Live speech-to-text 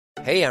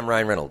Hey, I'm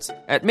Ryan Reynolds.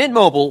 At Mint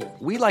Mobile,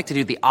 we like to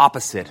do the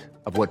opposite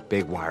of what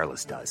Big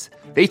Wireless does.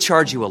 They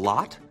charge you a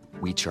lot,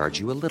 we charge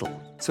you a little.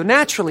 So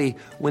naturally,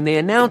 when they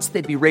announced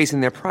they'd be raising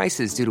their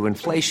prices due to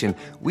inflation,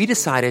 we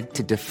decided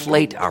to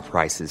deflate our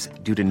prices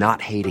due to not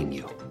hating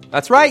you.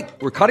 That's right.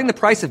 We're cutting the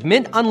price of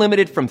Mint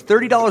Unlimited from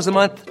 $30 a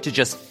month to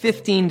just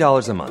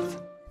 $15 a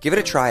month. Give it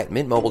a try at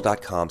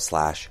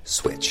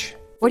mintmobile.com/switch.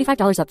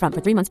 $45 up front for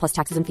 3 months plus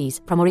taxes and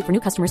fees. Promo rate for new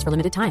customers for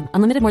limited time.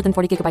 Unlimited more than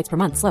 40 gigabytes per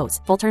month. Slows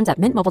full terms at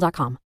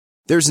mintmobile.com.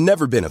 There's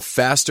never been a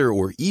faster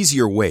or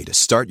easier way to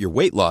start your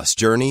weight loss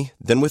journey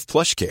than with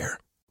PlushCare.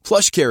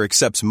 PlushCare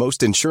accepts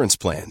most insurance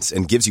plans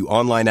and gives you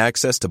online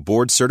access to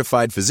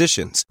board-certified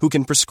physicians who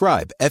can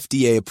prescribe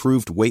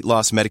FDA-approved weight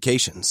loss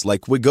medications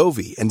like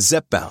Wegovy and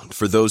Zepbound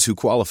for those who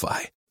qualify.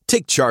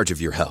 Take charge of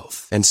your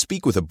health and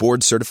speak with a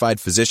board-certified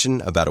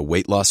physician about a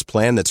weight loss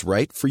plan that's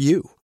right for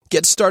you.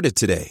 Get started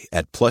today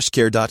at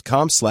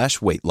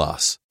plushcare.com/weight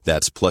loss.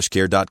 That's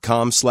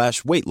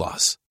plushcare.com/weight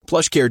loss.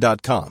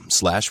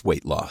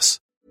 plushcare.com/weight loss.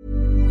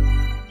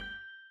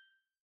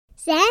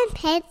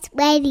 Sandpets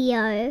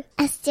Radio,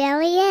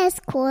 Australia's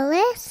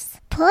coolest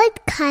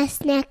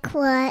podcast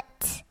network.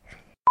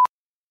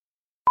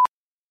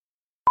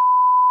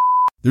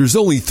 There's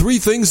only 3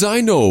 things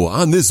I know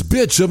on this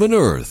bitch of an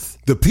earth.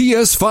 The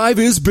PS5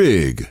 is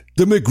big,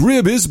 the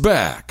McRib is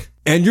back,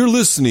 and you're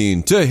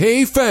listening to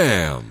Hey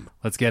Fam.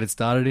 Let's get it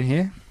started in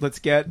here. Let's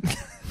get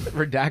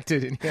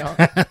redacted in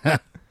here.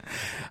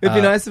 It'd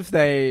be nice if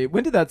they...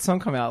 When did that song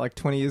come out? Like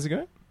 20 years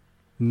ago?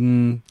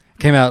 Came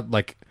out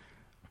like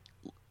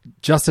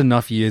just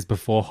enough years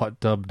before Hot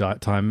Tub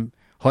Time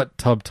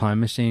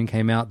Machine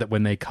came out that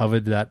when they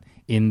covered that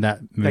in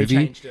that movie...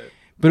 They changed it.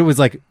 But it was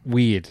like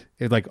weird.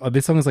 It was like, oh,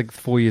 this song is like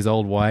 4 years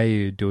old. Why are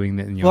you doing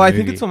that in your movie? I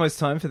think it's almost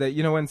time for that.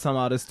 You know when some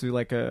artists do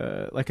like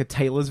a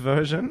Taylor's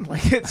version?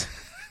 Like it's...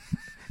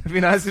 It'd be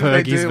nice if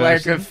they do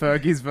like a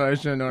Fergie's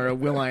version or a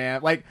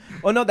Will.i.am. Like,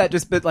 or not that,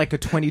 just but like a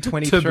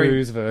 2023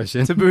 Taboo's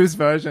version. Taboo's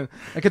version.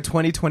 Like a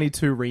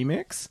 2022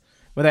 remix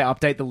where they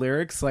update the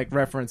lyrics, like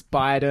reference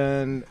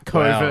Biden,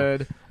 COVID.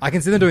 Wow. I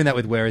can see them doing that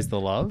with Where Is the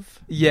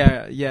Love?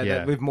 Yeah.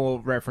 That, with more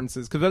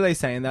references. Because what are they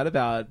saying that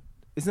about?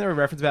 Isn't there a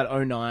reference about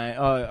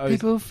 09?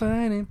 People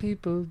finding,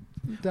 people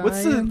dying.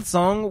 What's the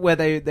song where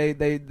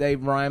they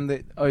rhyme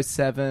the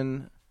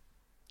 07?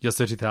 You're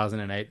so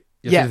 2008.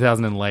 You're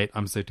 2000 and late.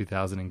 I'm so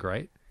 2000 and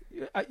great.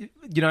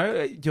 You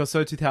know, you're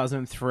so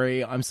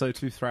 2003. I'm so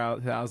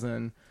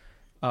 2000.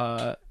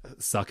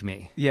 Suck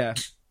me. Yeah,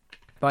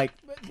 like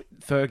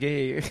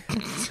Fergie.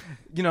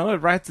 You know, it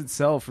writes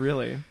itself.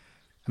 Really.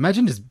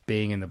 Imagine just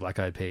being in the Black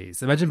Eyed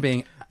Peas. Imagine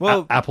being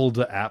Apple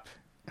to App.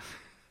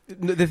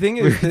 The thing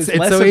is,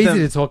 it's so easy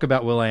to talk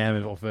about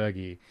Will.i.am or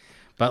Fergie,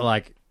 but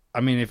like,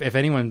 I mean, if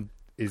anyone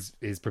is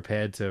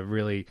prepared to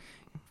really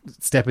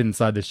step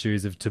inside the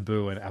shoes of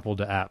Taboo and Apple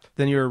to App,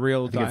 then you're a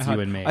real I think it's you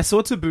and me. I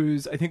saw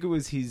Taboo's, I think it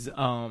was his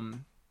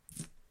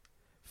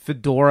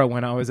fedora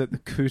when I was at the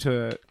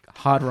Kuta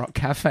Hard Rock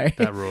Cafe.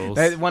 That rules.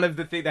 One of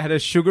the things, they had a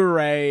Sugar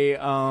Ray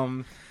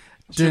and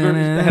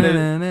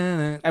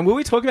were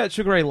we talking about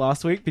Sugar Ray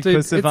last week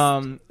because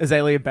of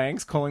Azalea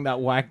Banks calling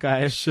that white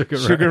guy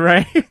Sugar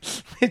Ray?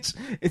 Which,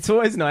 it's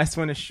always nice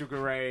when a Sugar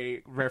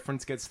Ray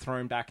reference gets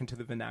thrown back into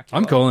the vernacular.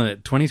 I'm calling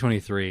it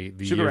 2023,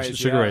 the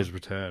Sugar Ray's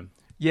return.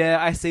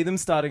 Yeah, I see them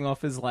starting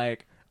off as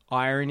like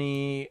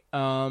irony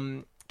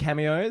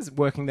cameos,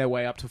 working their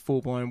way up to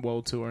full-blown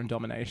world tour and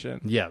domination.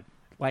 Yeah.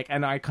 Like,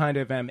 and I kind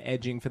of am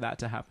edging for that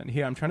to happen.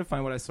 Here, I'm trying to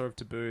find what I saw of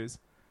Taboo's.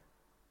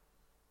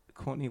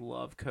 Courtney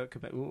Love, Kurt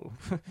Cobain. Ooh.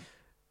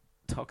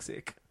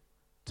 Toxic.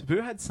 Taboo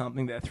had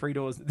something there. Three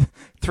Doors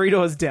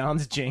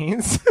Down's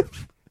jeans.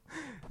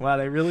 Wow,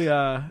 they really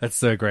are. That's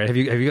so great. Have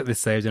you got this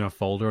saved in a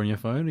folder on your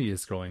phone, or are you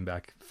scrolling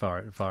back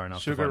far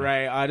enough? Sugar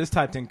Ray. I just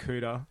typed in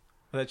Cuda.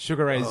 That's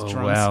Sugar Ray's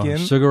drum wow. skin.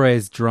 Sugar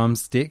Ray's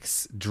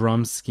drumsticks,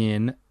 drum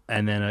skin,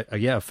 and then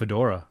a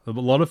fedora. A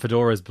lot of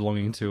fedoras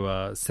belonging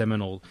to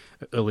seminal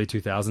early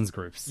 2000s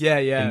groups.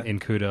 Yeah. In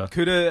Kuta.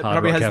 Kuta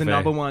probably has the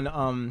number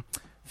one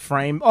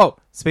frame. Oh,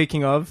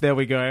 speaking of, there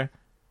we go.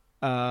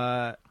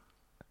 Oh,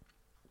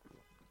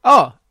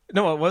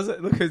 no, what was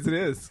it? Look whose it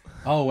is.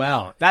 Oh,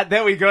 wow.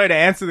 There we go to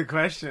answer the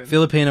question.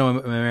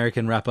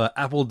 Filipino-American rapper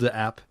Apple de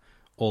App,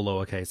 all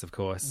lowercase, of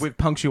course. With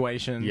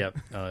punctuation. Yep.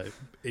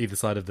 Either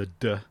side of the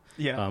duh.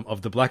 Yeah.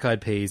 Of the Black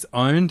Eyed Peas,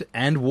 owned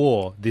and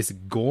wore this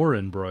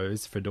Goran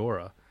Bros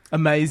fedora.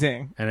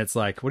 Amazing. And it's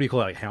like, what do you call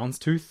it? Like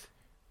houndstooth?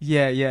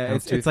 Yeah.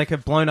 It's like a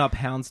blown up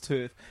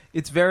houndstooth.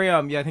 It's very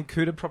I think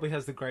Kuta probably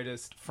has the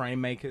greatest frame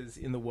makers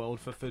in the world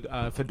for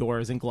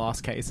fedoras and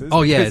glass cases.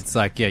 Oh yeah, it's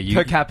like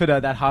per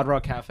capita, that Hard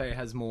Rock Cafe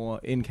has more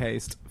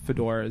encased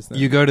fedoras than...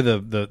 You go to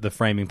the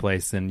framing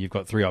place and you've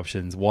got three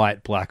options: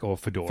 white, black, or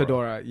fedora.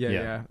 Fedora,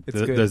 yeah. It's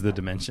good. Those are the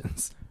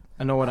dimensions.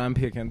 I know what I'm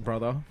picking,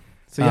 brother.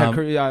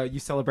 So you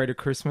celebrated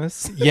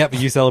Christmas? Yep,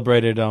 you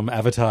celebrated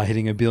Avatar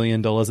hitting $1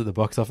 billion at the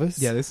box office.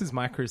 Yeah, this is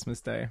my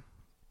Christmas day.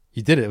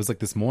 You did it. It was like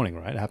this morning,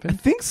 right? It happened? I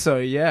think so,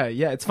 yeah.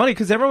 It's funny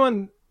because there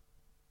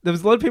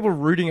was a lot of people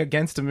rooting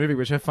against a movie,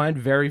 which I find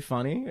very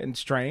funny and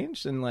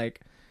strange. And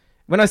like,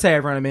 when I say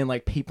everyone, I mean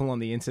like people on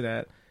the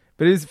internet.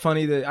 But it is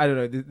funny that, I don't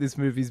know, this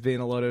movie's been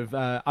a lot of...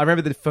 I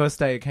remember the first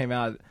day it came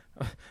out,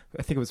 I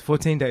think it was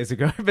 14 days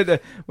ago,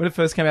 but when it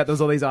first came out, there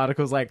was all these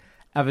articles like,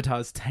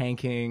 Avatar's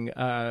tanking,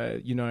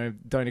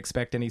 don't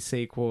expect any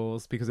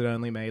sequels because it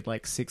only made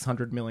like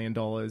 $600 million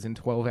in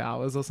 12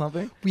 hours or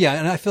something. Yeah,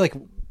 and I feel like...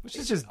 Which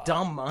is just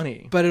dumb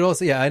money. But it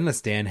also, I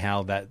understand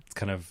how that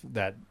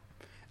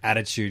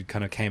attitude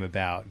kind of came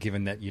about,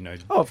 given that,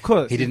 Oh, of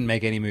course. he didn't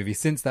make any movies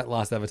since that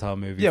last Avatar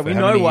movie. Yeah, for we how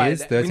know many why.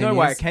 years? 13 We know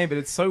why years? it came, but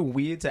it's so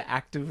weird to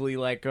actively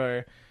like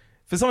go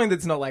for something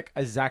that's not like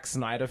a Zack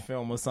Snyder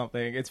film or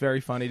something. It's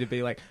very funny to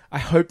be like, I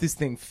hope this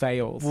thing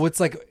fails. Well, it's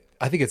like,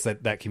 I think it's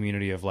that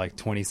community of like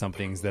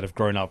 20-somethings that have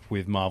grown up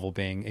with Marvel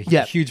being a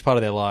Yep. huge part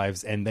of their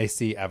lives, and they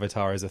see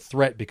Avatar as a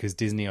threat because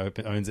Disney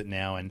owns it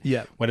now, and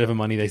Yep. whatever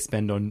money they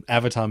spend on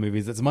Avatar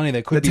movies, that's money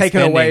they could They're be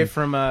taken spending away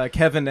from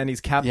Kevin and his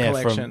cap from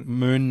collection.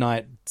 Moon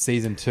Knight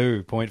season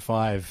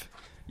 2.5.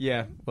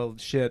 Yeah, well,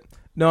 shit.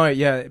 No,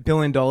 yeah, $1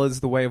 billion,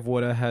 The Way of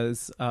Water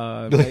has...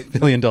 $1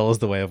 billion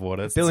the way of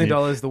water. $1 billion,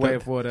 The Way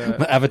of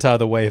Water. Avatar,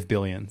 the way of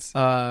billions.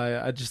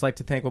 I'd just like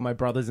to thank all my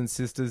brothers and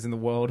sisters in the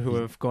world who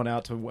have gone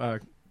out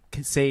to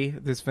see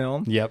this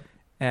film. Yep.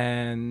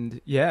 And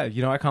yeah,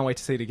 I can't wait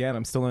to see it again.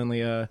 I'm still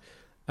only a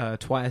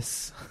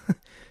twice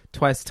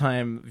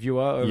time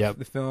viewer of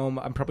the film.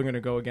 I'm probably going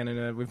to go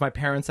again with my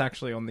parents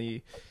actually on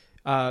the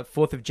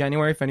 4th of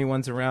January. If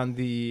anyone's around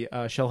the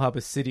Shell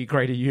Harbour City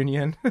Greater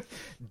Union,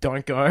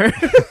 don't go.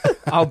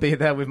 I'll be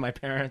there with my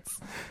parents.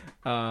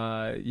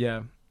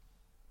 Yeah.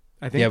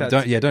 I think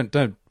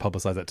don't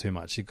publicize that too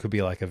much. It could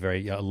be like a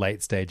very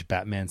late stage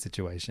Batman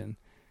situation.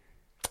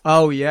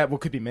 Oh yeah, well,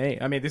 could be me.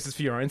 I mean, this is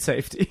for your own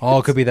safety. Oh,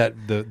 it could be that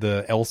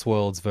the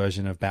Elseworlds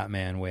version of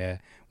Batman where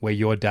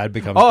your dad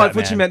becomes Oh, Batman. I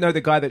thought you meant, no,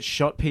 the guy that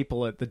shot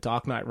people at the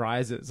Dark Knight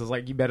Rises. I was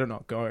like, you better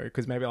not go,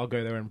 because maybe I'll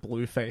go there in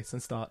blueface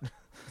and start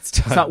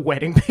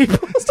wetting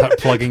people. Start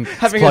plugging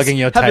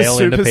your have tail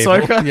a into super people.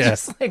 soaker,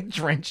 Yes. just like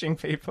drenching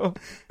people.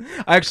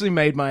 I actually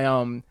made my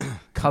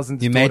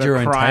cousin's You daughter made your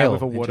own cry tail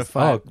with a water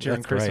fight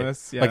during that's great.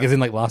 Christmas. Yeah. Like as in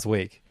like last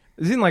week.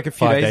 It was in like a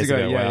few 5 days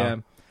ago. wow. Yeah.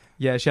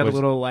 Yeah, she had Which- a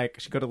little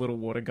she got a little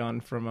water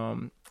gun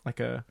from like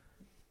a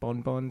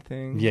bonbon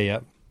thing.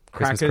 Yeah.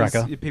 Christmas Crackers.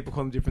 cracker. Yeah, people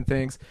call them different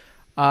things.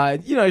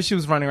 She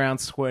was running around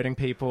squirting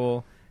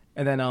people,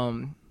 and then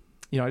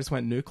I just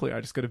went nuclear. I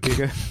just got a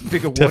bigger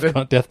water.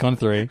 DEFCON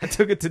 3. I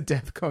took it to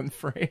DEFCON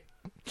 3.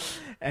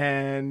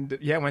 And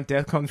yeah, went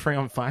DEFCON 3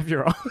 on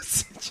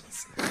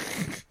 5-year-olds.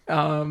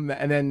 And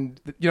then,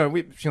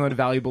 she learned a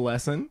valuable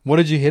lesson. What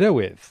did you hit her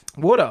with?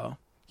 Water.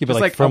 Yeah, but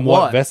Just like a from what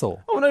lot.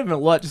 vessel? Oh, not even a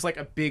lot. Just like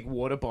a big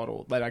water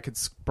bottle that I could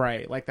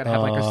spray. Like that had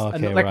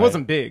right.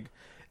 wasn't big.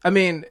 I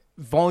mean,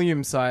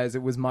 volume size,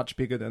 it was much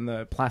bigger than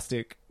the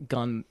plastic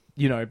gun,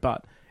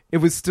 but it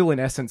was still in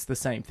essence the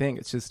same thing.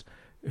 It's just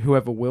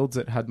whoever wields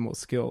it had more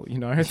skill,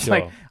 It's Sure.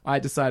 like I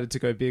decided to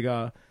go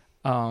bigger.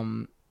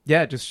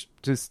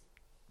 Just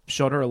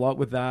shot her a lot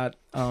with that.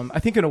 I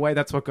think in a way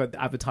that's what got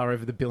Avatar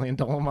over the $1 billion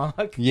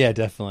mark. Yeah,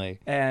 definitely.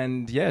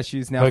 And yeah,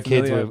 she's now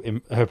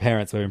Her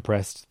parents were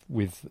impressed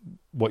with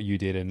what you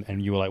did,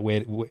 and you were like,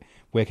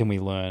 where can we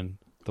learn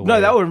the way? No,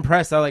 they were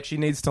impressed. They're like, she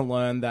needs to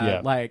learn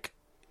that, Yeah.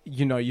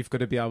 you've got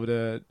to be able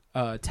to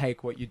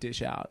take what you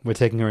dish out. We're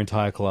taking her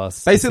entire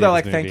class. Basically, they're to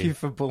like, see this thank movie. you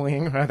for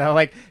bullying her. They're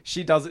like,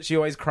 she does it. She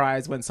always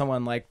cries when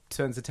someone like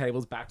turns the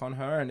tables back on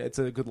her, and it's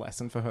a good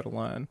lesson for her to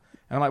learn.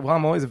 And I'm like, well,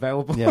 I'm always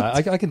available. Yeah,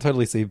 I can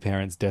totally see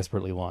parents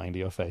desperately lying to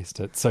your face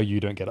so you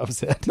don't get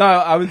upset.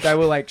 No, they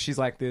were like, she's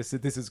like this.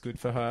 This is good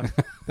for her.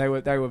 They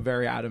were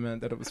very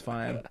adamant that it was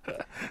fine.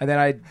 And then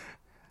I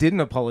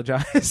didn't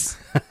apologize.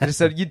 I just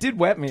said, you did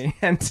wet me,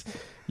 and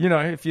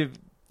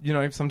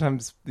if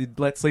sometimes you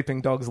let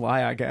sleeping dogs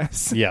lie, I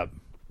guess. Yeah.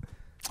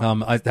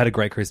 I had a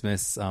great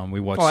Christmas.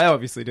 We watched. Oh, I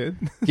obviously did.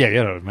 Yeah,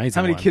 an amazing.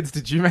 How many one. kids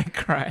did you make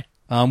cry?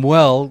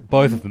 Well,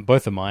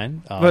 both of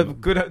mine.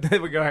 But good.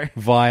 There we go.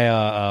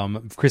 Via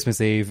Christmas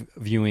Eve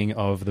viewing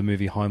of the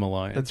movie Home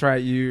Alone. That's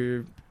right.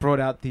 You brought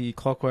out the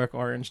Clockwork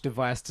Orange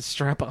device to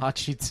strap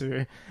Archie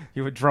to.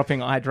 You were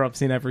dropping eye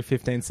drops in every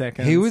 15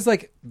 seconds. He was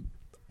like,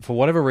 for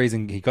whatever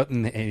reason, he got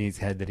in his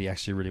head that he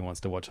actually really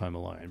wants to watch Home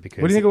Alone.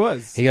 Because What do you think it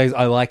was? He goes,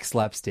 I like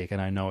slapstick,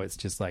 and I know it's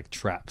just like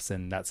traps,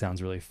 and that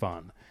sounds really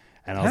fun.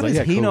 And I was How like, does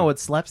yeah, he cool. know what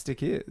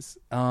slapstick is?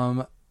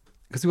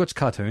 Because we watch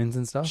cartoons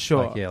and stuff.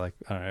 Sure. Like,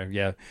 I don't know.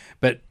 Yeah,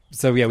 but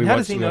so yeah, we. How watched,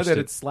 does he we know watched that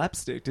it. it's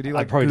slapstick? Did he I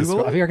like probably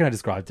Google I it? reckon I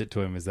described it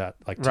to him as that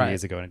like 2 Right.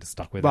 years ago, and it just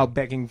stuck with While him.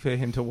 begging for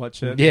him to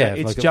watch it. Yeah,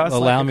 it's like, just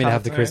allow like a me to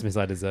have the cartoon. Christmas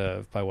I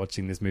deserve by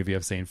watching this movie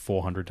I've seen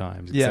 400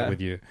 times, except Yeah.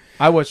 with you.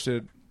 I watched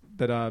it,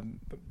 but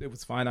it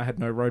was fine. I had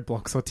no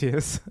roadblocks or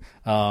tears.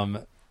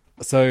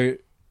 So,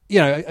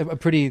 a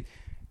pretty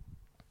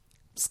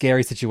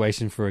scary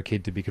situation for a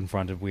kid to be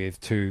confronted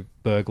with. 2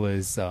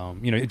 burglars,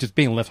 just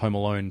being left home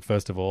alone,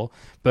 first of all.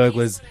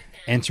 Burglars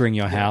entering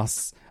your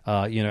house,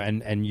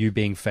 and you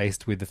being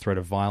faced with the threat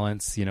of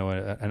violence,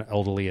 an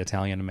elderly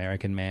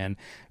Italian-American man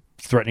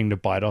threatening to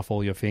bite off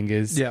all your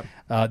fingers. Yeah.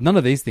 None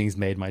of these things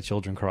made my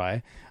children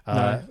cry.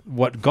 No.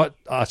 What got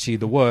Archie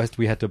the worst,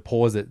 we had to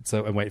pause it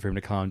and wait for him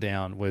to calm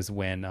down, was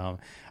when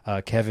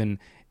Kevin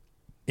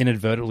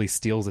inadvertently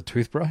steals a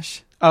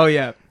toothbrush. Oh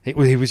yeah. He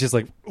was just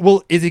like,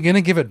 well, is he going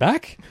to give it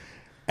back?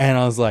 And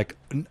I was like,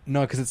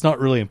 no, because it's not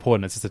really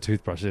important. It's just a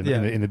toothbrush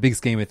in the big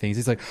scheme of things.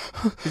 He's like,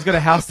 He's got a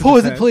house to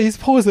pause defend. it, please,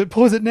 pause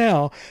it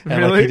now. And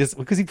Really?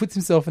 because he puts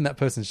himself in that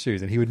person's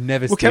shoes, and he would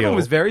never Well, steal. Kevin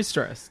was very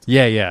stressed.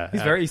 Yeah.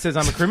 He says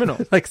I'm a criminal.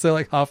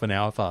 like half an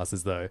hour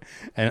passes though,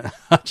 and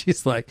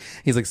Archie's like,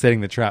 he's like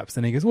setting the traps,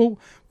 and he goes, well,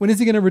 when is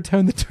he going to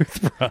return the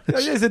toothbrush?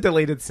 There's a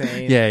deleted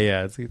scene.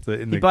 Yeah. It's in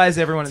He the buys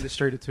everyone in the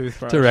street a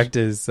toothbrush.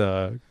 director's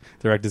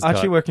Actually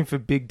cut. working for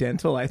Big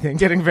Dental, I think.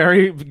 Getting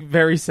very,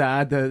 very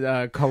sad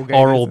that Colgate...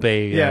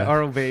 Oral-B, yeah.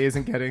 Oral-B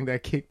isn't getting their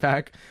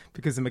kickback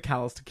because the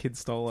McAllister kids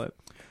stole it.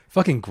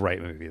 Fucking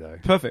great movie though.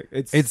 Perfect.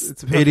 It's a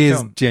perfect it is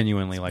film.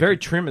 genuinely like Very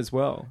trim as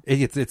well.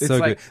 It's so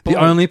like good. The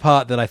bold. only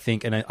part that I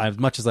think, and as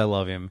much as I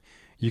love him,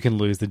 you can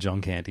lose the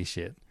John Candy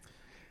shit.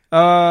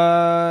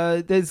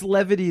 There's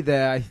levity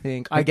there, I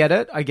think. I get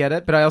it,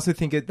 but I also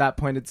think at that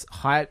point it's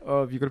height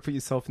of... You've got to put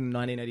yourself in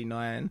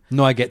 1989.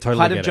 No, I totally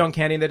Height get of John it.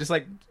 Candy, and they're just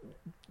like,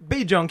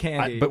 be John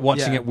Candy. But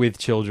watching Yeah. it with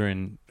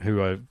children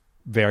who are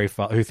very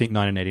who think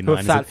 1989 Who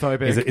are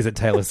fat-phobic. is a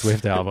Taylor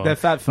Swift album. They're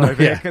fat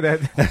phobic.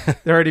 Yeah.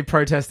 They're already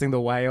protesting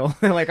the whale.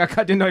 They're like, I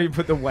didn't know you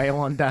put the whale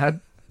on, Dad.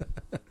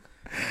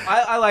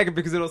 I like it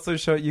because it also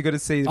shows you got to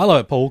see. I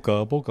love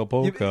polka,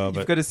 You've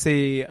but got to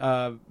see,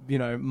 Mum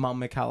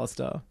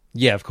McAllister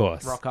yeah, of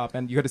course. rock up,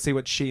 and you got to see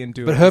what she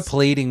endures. But her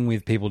pleading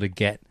with people to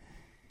get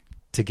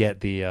the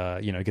get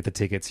the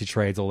tickets, she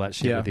trades all that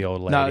shit with the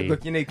old lady. No,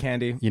 look, you need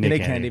candy. You need need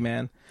candy. candy,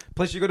 man.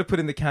 Plus, you got to put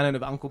in the canon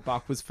of Uncle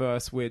Buck was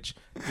first, which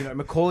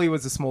Macaulay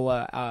was a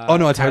smaller. Oh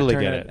no, I totally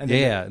get it. and then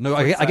Yeah, no,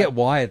 I get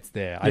why it's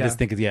there. I Yeah. just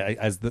think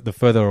as the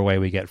further away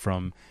we get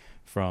from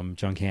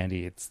John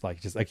Candy, it's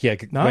like just like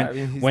No, when, I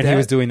mean, he's when he dead.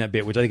 was doing that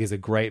bit, which I think is a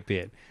great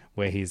bit,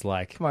 where he's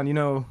like, Come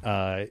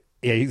on,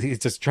 he's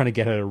just trying to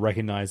get her to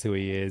recognize who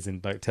he is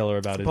and like tell her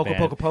about his Polka, band.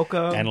 polka,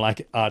 polka. And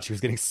like Archie was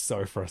getting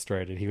so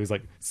frustrated. He was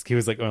like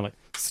going like,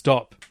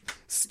 stop,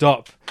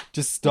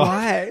 just stop.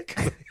 Why?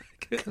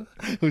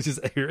 It was just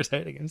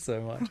irritating him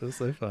so much. It was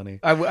so funny.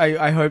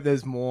 I hope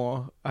there's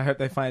more. I hope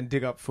they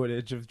dig up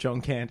footage of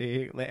John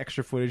Candy, like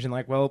extra footage, and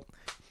like, well,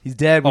 he's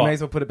dead. We may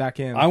as well put it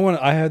back in.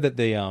 I heard that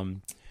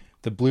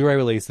the Blu-ray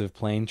release of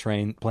Planes,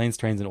 Trains, and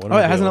Automobiles.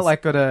 Oh, hasn't it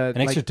like got an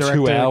extra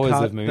 2 hours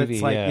of movie?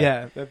 Like,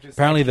 yeah. they've just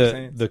Apparently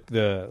scenes.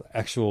 the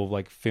actual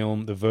like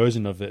film, the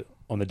version of it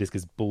on the disc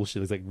is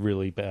bullshit. It's like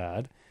really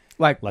bad,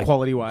 like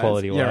quality wise,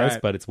 right.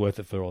 but it's worth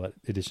it for all that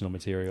additional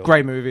material.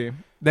 Great movie.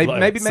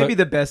 Maybe So-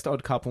 the best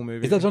Odd Couple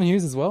movie. Is that John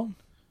Hughes as well?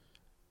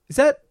 Is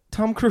that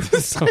Tom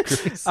Cruise? Tom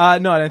Cruise.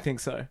 No, I don't think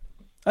so.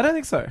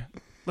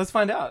 Let's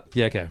find out.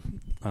 Yeah, okay.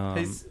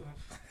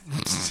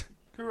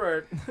 Who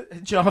wrote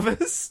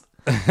Jarvis?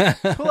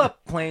 Pull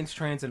up Planes,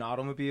 Trains, and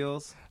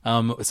Automobiles.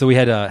 So we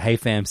had a Hey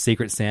Fam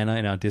Secret Santa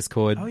in our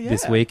Discord Oh, yeah.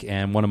 this week,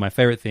 and one of my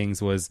favorite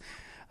things was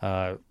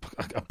a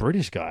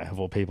British guy of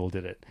all people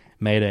did it.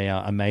 Made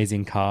a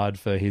amazing card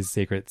for his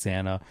Secret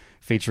Santa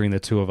featuring the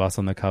two of us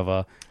on the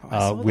cover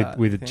saw that, I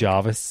with think.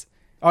 Jarvis.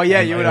 Oh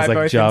yeah, you it and was I like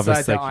both Jarvis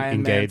inside the like Iron Man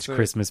engaged suit.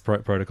 Christmas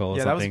protocol or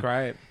Yeah, that was something.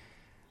 great.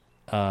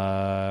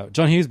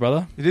 John Hughes,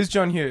 brother. It is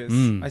John Hughes.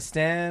 Mm. I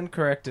stand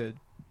corrected.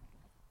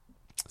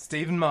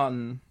 Stephen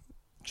Martin,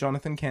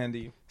 Jonathan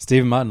Candy.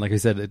 Stephen Martin, like I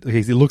said,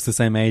 he looks the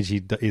same age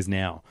he is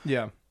now.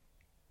 Yeah.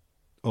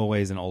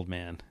 Always an old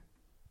man.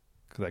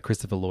 That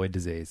Christopher Lloyd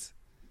disease.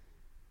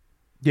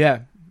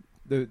 Yeah,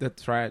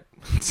 that's right.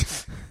 I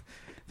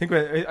think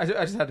I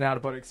just had an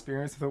out-of-body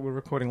experience. I thought we were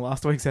recording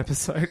last week's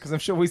episode because I'm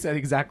sure we said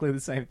exactly the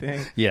same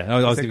thing. Yeah,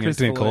 I was said doing a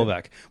Christopher Lloyd.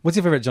 callback. What's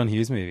your favorite John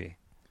Hughes movie?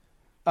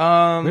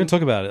 We're going to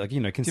talk about it. Like, do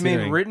you considering...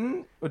 mean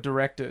written or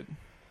directed?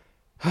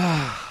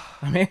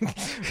 I mean,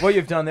 what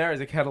you've done there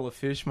is a kettle of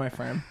fish, my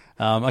friend.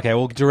 Okay,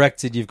 well,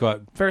 directed, you've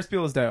got... Ferris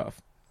Bueller's Day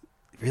Off.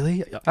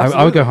 Really? I would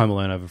Absolutely. go Home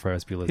Alone over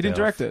Ferris Bueller's He didn't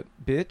Day Off. direct it,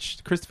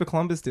 bitch. Christopher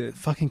Columbus did.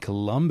 Fucking It's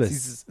Columbus.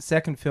 his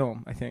second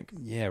film, I think.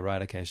 Yeah,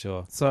 right, okay,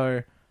 sure.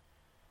 So,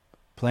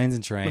 Planes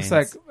and Trains.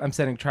 looks like I'm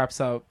setting traps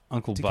up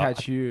Uncle to Buck.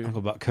 catch you.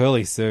 Uncle Buck.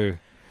 Curly Sue.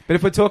 But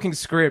if we're talking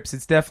scripts,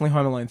 it's definitely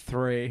Home Alone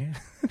 3.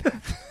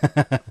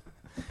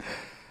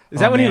 Is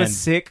that when he man. was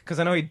sick? Because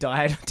I know he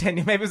died.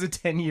 Maybe it was a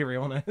 10-year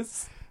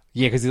illness.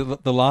 Yeah, because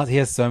the last he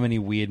has so many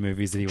weird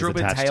movies that he was Drillbit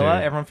attached Taylor,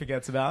 to. everyone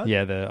forgets about.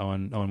 Yeah, the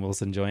Owen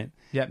Wilson joint.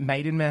 Yeah,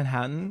 Made in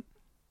Manhattan.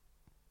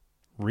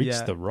 Reach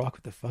Yeah. the Rock.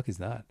 What the fuck is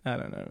that? I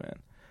don't know, man.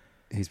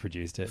 He's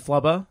produced it.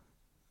 Flubber.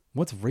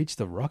 What's Reach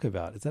the Rock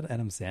about? Is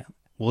that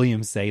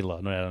William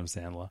Sadler, not Adam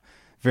Sandler.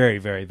 Very,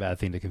 very bad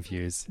thing to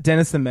confuse.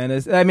 Dennis the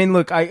Menace. I mean,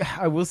 look,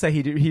 I will say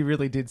he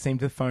really did seem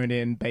to phone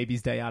in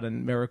Baby's Day Out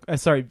and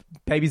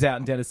Baby's Out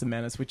and Dennis the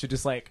Menace, which are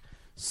just like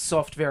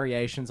soft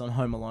variations on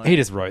Home Alone. He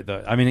just wrote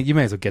though. I mean, you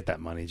may as well get that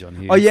money, John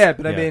Hughes. Oh yeah,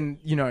 but I mean,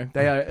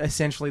 they are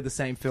essentially the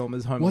same film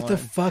as Home What Alone. the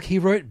fuck? He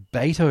wrote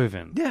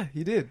Beethoven. Yeah,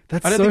 he did.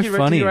 That's I don't so think he wrote,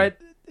 funny. Did he write,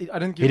 I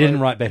don't think He didn't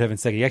write Beethoven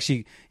second.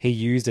 He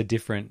used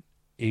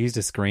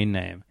a screen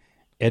name,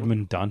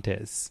 Edmund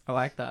Dantes. I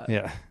like that.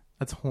 Yeah.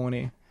 That's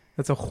horny.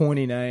 That's a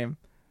horny name.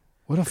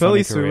 What a Curly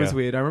funny Sue career. was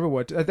weird. I remember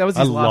watching. That was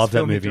I his love last that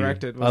film movie. he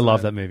directed. I love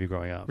wasn't that it? movie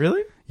growing up.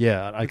 Really?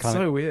 Yeah, I It's can't.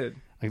 so weird.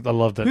 I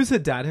love that. Who's her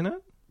dad in it?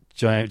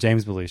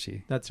 James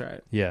Belushi. That's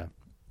right. Yeah.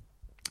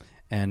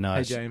 And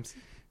Hey James.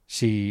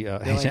 She They're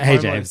hey, like hey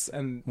homeless, James.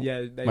 and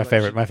yeah, they My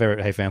like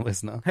favorite Hey Fam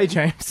listener. Hey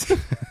James.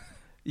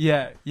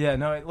 yeah.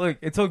 No, look,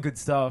 it's all good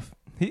stuff.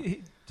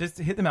 He just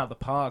hit them out of the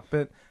park.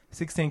 But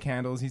 16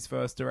 Candles, his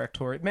first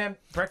directorial. Man,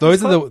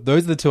 Those are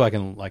the two I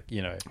can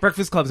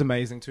Breakfast Club's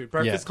amazing too.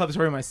 Breakfast Yeah. Club is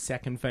probably my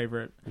second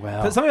favorite.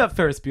 Wow. But something about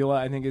Ferris Bueller,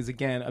 I think, is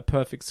again a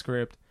perfect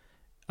script.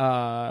 You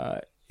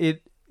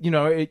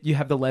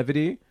have the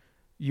levity.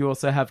 You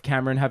also have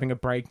Cameron having a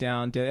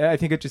breakdown. I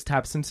think it just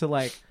taps into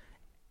like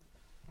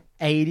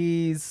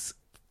 80s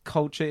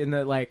culture in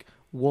the like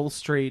Wall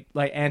Street,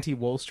 like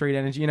anti-Wall Street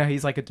energy. You know,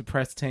 he's like a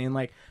depressed teen.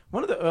 Like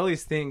one of the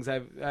earliest things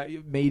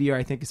media,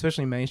 I think,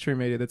 especially mainstream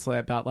media, that's like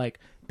about like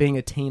being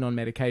a teen on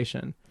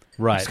medication.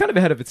 Right. It's kind of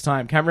ahead of its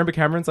time. Remember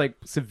Cameron's like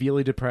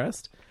severely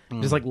depressed,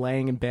 just like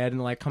laying in bed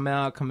and like, come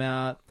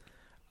out.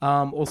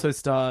 Also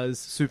stars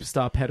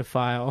superstar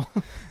pedophile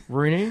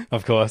Rooney.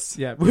 Of course.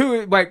 Yeah,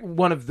 who like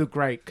one of the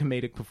great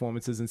comedic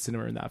performances in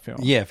cinema in that film.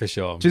 Yeah, for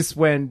sure. Just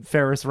when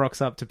Ferris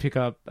rocks up to pick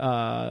up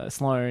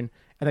Sloane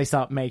and they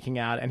start making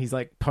out and he's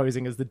like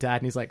posing as the dad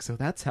and he's like, so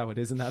that's how it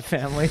is in that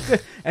family.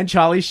 And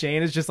Charlie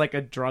Sheen is just like a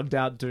drugged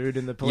out dude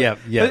in the police.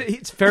 Yeah. But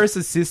it's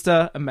Ferris's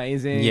sister,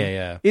 amazing.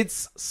 Yeah.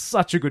 It's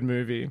such a good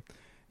movie.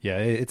 Yeah,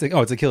 it's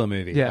a killer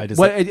movie. Yeah. I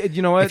just,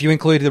 you know what? if you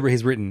include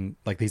his written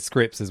like these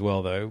scripts as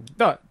well, though,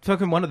 No,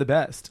 fucking one of the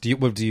best. do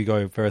you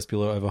go Ferris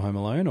Bueller over Home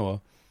Alone,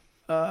 or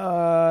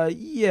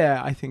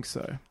Yeah, I think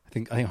so. I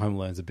think Home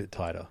Alone's a bit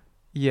tighter.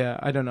 Yeah,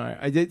 I don't know.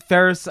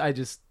 Ferris, I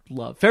just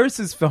love. Ferris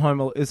is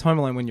Home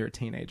Alone when you're a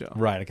teenager,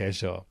 Right. Okay.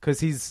 Sure. because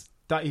he's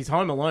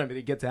Home Alone, but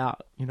he gets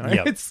out. You know,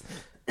 Yep.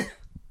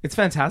 it's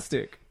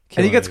fantastic.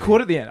 Killer And he gets movie.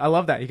 caught at the end. I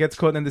love that. He gets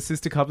caught and then the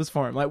sister covers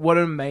for him. Like, what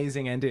an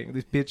amazing ending.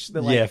 This bitch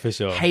that like Yeah, for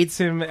sure. hates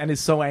him and is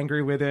so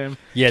angry with him.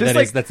 Yeah,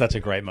 Just, that's such a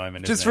great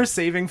moment. just isn't it?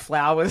 receiving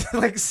flowers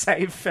like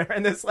save Ferris.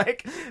 And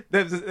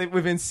there's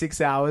within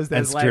 6 hours And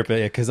there's like strip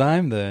it, because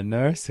I'm the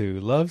nurse who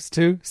loves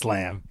to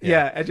slam.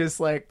 yeah, and just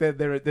like they're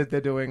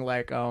doing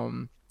like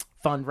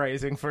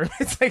fundraising for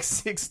it's like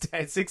 6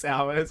 days, 6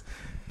 hours.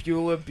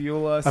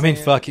 Bueller. I mean,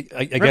 singing. fuck. I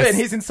Remember, guess and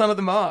he's in Son of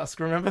the Mask.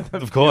 Remember the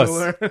Of course.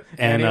 Bueller?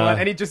 And,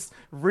 and he just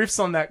riffs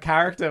on that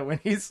character when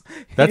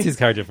That's his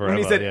character forever.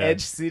 When he's at yeah.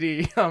 Edge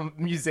City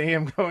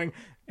Museum, going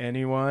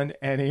anyone.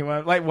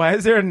 Like, why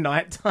is there a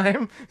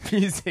nighttime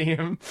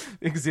museum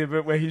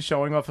exhibit where he's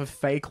showing off a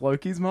fake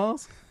Loki's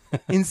mask?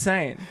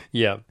 Insane.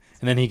 Yeah,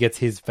 and then he gets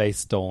his face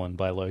stolen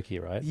by Loki,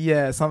 right?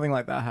 Yeah, something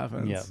like that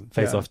happens. Yeah,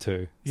 Face Yeah. Off 2,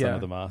 Son Yeah.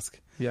 of the Mask.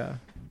 Yeah,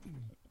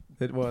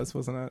 it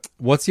wasn't it?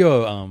 What's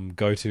your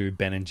go-to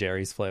Ben and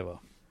Jerry's flavor?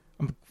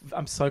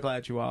 I'm so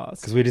glad you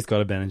asked. Because we just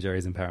got a Ben and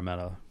Jerry's in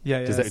Parramatta.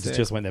 Yeah, sick.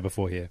 just went there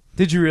before here.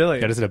 Did you really?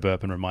 Yeah, just had a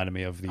burp and reminded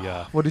me of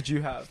the. What did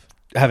you have?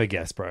 Have a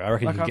guess, bro. I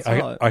reckon I you can't can,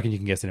 smell it. I reckon you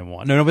can guess it in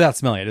one. No, without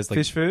smelling it. Just like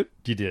Fish food?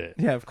 you did it.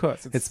 Yeah, of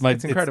course. It's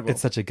incredible.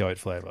 It's such a goat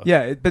flavor.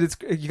 Yeah, but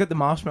you got the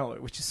marshmallow,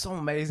 which is so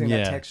amazing.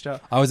 That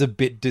texture. I was a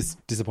bit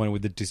disappointed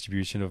with the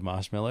distribution of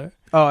marshmallow.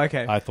 Oh,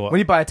 okay. I thought- when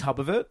you buy a tub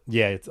of it,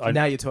 Yeah,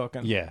 now you're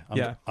talking. Yeah,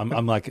 yeah.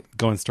 I'm like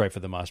going straight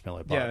for the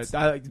marshmallow Yeah,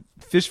 bites.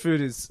 fish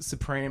food is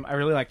supreme. I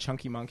really like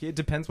Chunky Monkey. It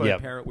depends what I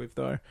Yep. pair it with,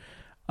 though.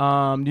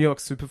 New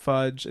York Super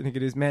Fudge, I think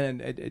it is.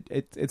 Man,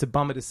 it's a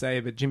bummer to say,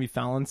 but Jimmy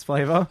Fallon's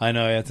flavor, I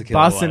know it's a killer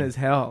bussin' one. as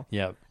hell.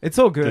 Yeah, It's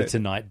all the good.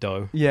 Tonight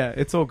dough. Yeah,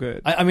 it's all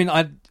good. I mean,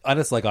 I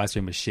just like ice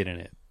cream with shit in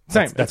it.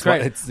 Same. That's That's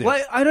great. why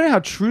Well, I don't know how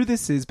true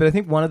this is, but I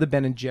think one of the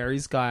Ben and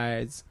Jerry's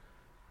guys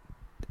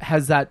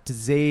has that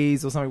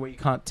disease or something where you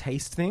can't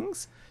taste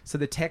things. So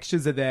the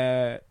textures are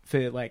there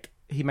for like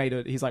he made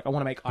it. He's like, I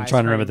want to make. I'm ice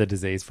trying to cream. remember the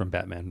disease from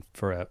Batman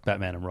for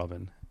Batman and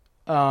Robin.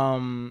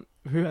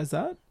 Who has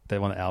that? The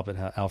one that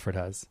Alfred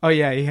has. Oh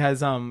yeah, he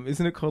has.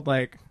 Isn't it called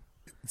like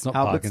It's not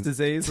Albert's Parkinson's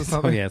disease or Oh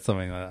something? yeah, it's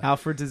something like that.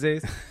 Alfred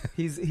disease.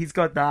 He's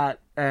got that,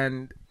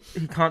 and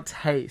he can't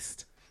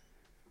taste.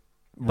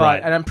 But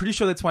Right. and I'm pretty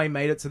sure that's why he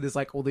made it so there's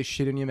like all this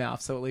shit in your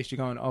mouth. So at least you're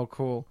going, oh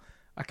cool,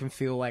 I can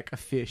feel like a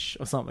fish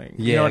or something.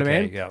 You Yeah, know what okay,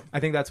 I mean? yeah. I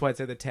think that's why it's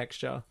the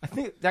texture. I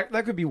think that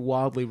could be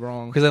wildly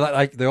wrong.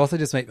 Because they also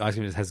just make ice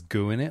cream that just has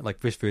goo in it. Like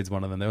Fish Food's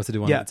one of them. They also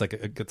do one Yeah. that's like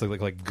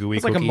gooey.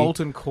 It's like a cookie.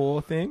 molten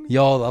core thing.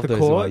 Yeah, I love The those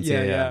core? ones.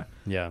 Yeah.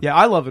 Yeah. Yeah,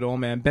 I love it all,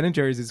 man. Ben and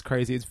Jerry's is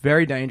crazy. It's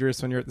very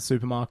dangerous when you're at the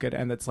supermarket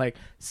and it's like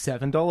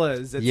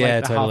 $7. It's Yeah,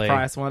 like the totally. half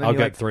price one. And I'll you're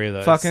get like, 3 of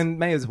those. Fucking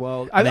may as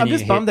well. And then I'm you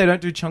just bummed hit- they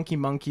don't do Chunky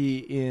Monkey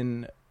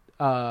in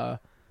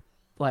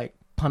like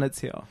punnets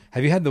here.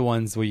 Have you had the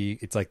ones where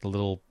it's like the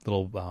little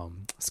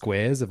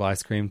squares of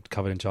ice cream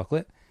covered in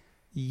chocolate?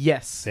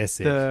 Yes. They're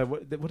sick.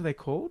 What are they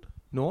called?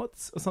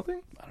 Noughts or something?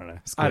 I don't know.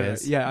 I don't know.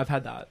 Squares. Yeah, I've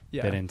had that.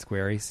 Yeah. Ben and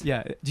Squaries.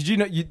 Yeah. Did you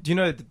know? Do you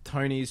know the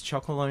Tony's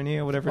Chocolonely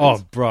or whatever? It Oh,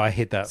 is? bro, I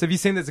hit that. So have you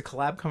seen? There's a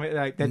collab coming.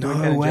 Like they're doing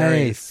Ben No and way.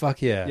 Jerry's.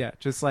 Fuck yeah. Yeah,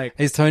 just like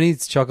Is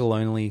Tony's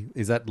Chocolonely,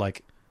 is that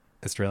like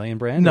Australian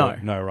brand? no, Or-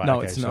 no, right. no,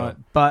 okay, it's sure. not.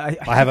 But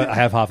I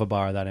have half a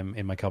bar of that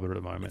in my cupboard at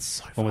the moment.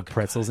 so one with fucking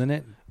pretzels in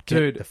it. Get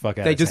dude, the fuck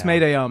out they of just town.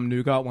 made a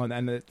nougat one,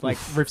 and it like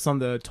riffs on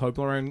the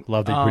Toblerone.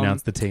 Love that you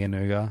pronounce the T in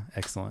nougat.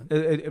 Excellent.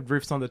 It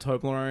riffs on the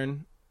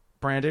Toblerone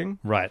branding.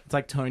 Right. It's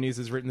like Tony's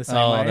is written the same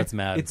Oh, way. that's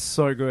mad. It's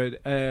so good.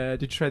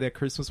 Did you try their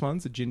Christmas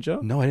ones, the ginger?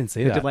 No, I didn't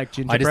see They that. did like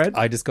gingerbread?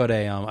 I just got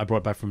a. I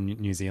brought back from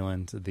New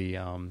Zealand the.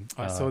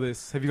 I saw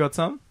this. Have you got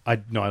some? I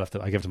gave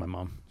it to my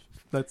mum.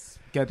 Let's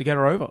get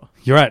her over.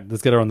 You're right.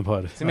 Let's get her on the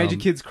pod. So you made your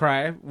kids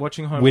cry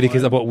watching Home Whittaker's.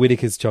 I Alone. bought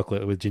Whittaker's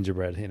chocolate with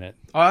gingerbread in it.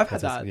 Oh, I've had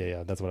That's that.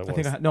 Yeah, that's what it was. I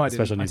think I had, no, I didn't.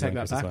 Special I New take Zealand that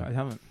Christmas back. one. I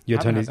haven't. You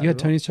had I haven't Tony's. had You that had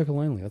at all. Tony's chocolate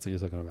only. That's what you're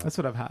talking about. That's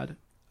what I've had.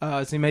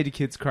 So you made your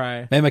kids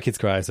cry. Made my kids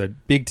cry. So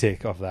big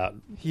tick off that.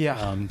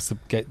 Yeah.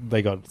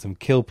 They got some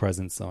kill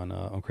presents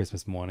on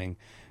Christmas morning.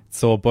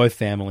 Saw both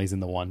families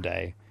in the one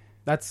day.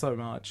 That's so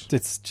much.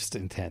 It's just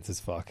intense as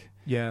fuck.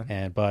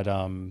 Yeah. But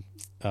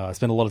I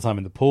spent a lot of time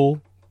in the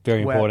pool.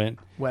 Very Wet. important.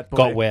 Wet boy.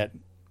 Got wet.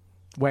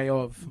 Way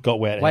of. Got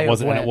wet. Way And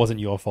of it wet. wasn't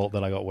your fault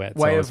that I got wet.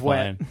 Way so I was of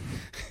wet. fine.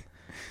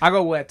 I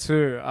got wet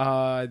too.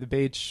 The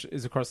beach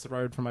is across the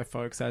road from my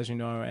folks, as you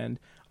know, and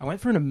I went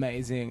for an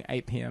amazing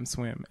 8 p.m.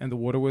 swim, and the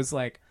water was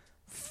like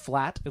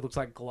flat. It looked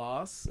like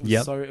glass.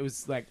 Yep. So it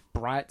was like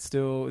bright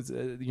still. It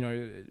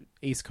was,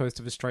 east coast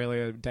of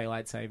Australia,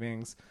 daylight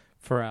savings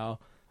for our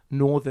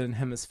northern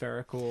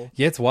hemispherical.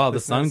 Yeah, it's wild. The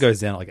sun listeners. goes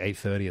down at like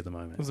 8:30 at the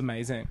moment. It was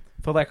amazing.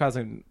 Felt like I was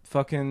in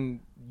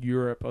fucking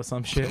Europe or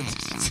some shit.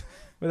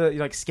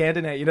 Like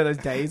Scandinavia, those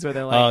days where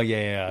they're like, Oh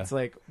yeah. it's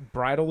like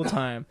bright all the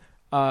time.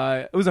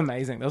 It was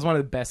amazing. That was one of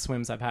the best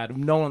swims I've had.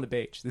 No one on the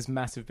beach. This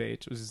massive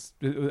beach.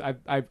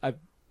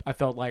 I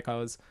felt like I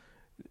was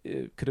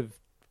could have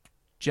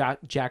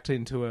jacked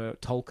into a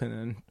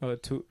Tolkien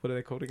what are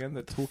they called again?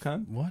 The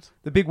Tulkan? What?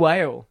 The big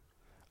whale.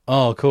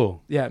 Oh,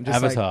 cool. Yeah,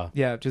 just Avatar.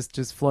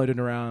 just floated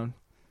around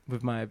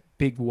with my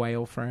big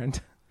whale friend.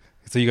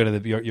 So you go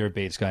to you're a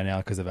beach guy now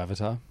because of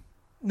Avatar.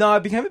 No, I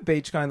became a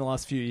beach guy in the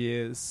last few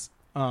years.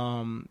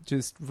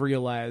 Just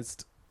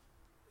realized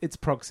its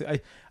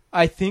proximity.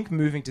 I think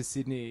moving to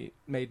Sydney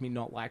made me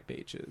not like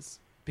beaches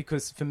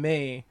because for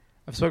me,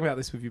 I've spoken about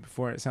this with you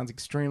before. And it sounds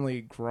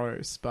extremely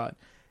gross, but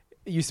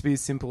it used to be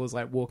as simple as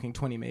like walking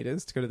 20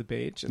 meters to go to the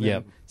beach. And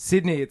Yep. then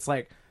Sydney, it's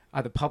like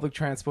either public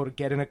transport or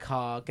get in a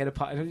car, get a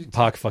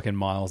Park fucking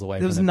miles away.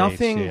 There was from the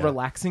nothing beach, yeah.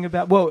 relaxing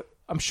about. Well,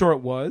 I'm sure it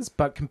was,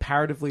 but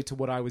comparatively to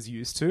what I was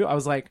used to, I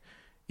was like,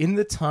 in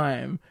the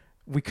time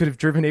we could have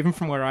driven even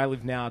from where I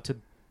live now to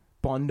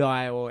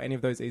Bondi or any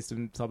of those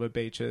eastern suburb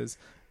beaches,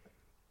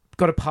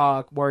 got a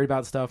park, worried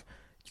about stuff.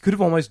 You could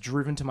have almost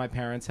driven to my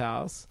parents'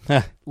 house,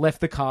 left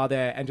the car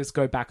there, and just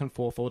go back and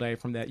forth all day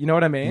from there. You know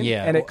what I mean?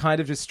 Yeah. And it kind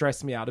of just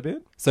stressed me out a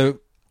bit. So,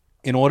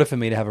 in order for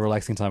me to have a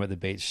relaxing time at the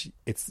beach,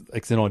 it's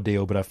an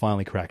ordeal, but I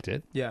finally cracked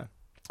it. Yeah.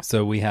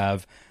 So we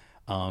have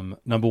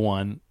number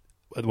one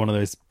of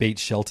those beach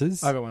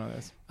shelters. I got one of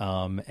those.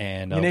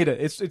 And You need it.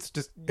 It's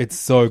just... it's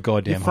so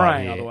goddamn You're hot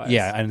frying here. otherwise.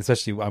 Yeah, and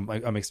especially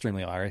I'm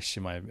extremely Irish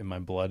in my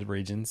blood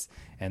regions,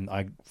 and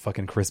I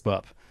fucking crisp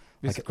up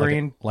This like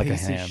green like a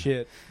piece ham. of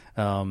shit.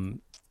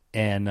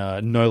 And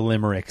no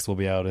limericks will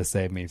be able to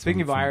save me.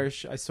 Speaking of from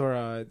Irish, I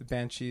saw the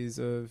Banshees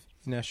of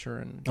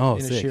Inisherin. Oh,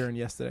 sick. Inisherin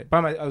yesterday.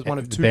 I was one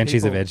of the two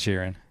Banshees people. of Ed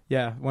Sheeran.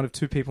 Yeah, one of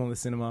two people in the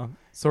cinema.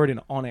 Saw it in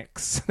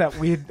Onyx, that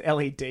weird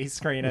LED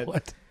screen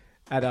What?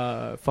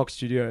 at Fox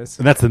Studios.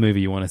 And that's the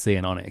movie you want to see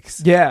in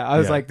Onyx. Yeah, I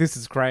was Yeah. like, this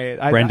is great.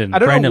 Brendan- I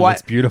don't Brendan know why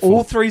looks beautiful.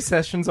 all 3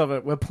 sessions of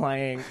it were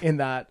playing in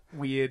that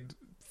weird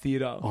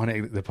theater.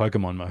 Onyx, the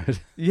Pokemon mode.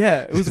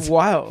 Yeah, it was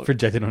wild.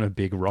 Projected on a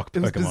big rock It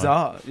was Pokemon.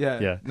 bizarre. Yeah.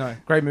 Yeah. No,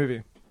 great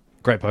movie.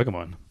 Great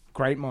Pokemon.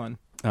 Great one.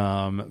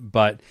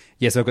 But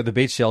yeah, so I've got the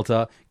beach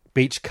shelter,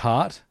 beach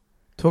cart.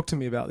 Talk to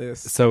me about this.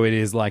 So it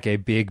is like a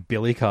big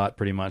billy cart,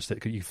 pretty much,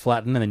 that you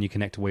flatten and then you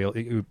connect wheel.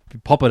 You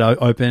pop it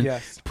open,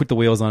 Yes. put the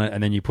wheels on it,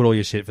 and then you put all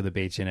your shit for the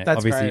beach in it. That's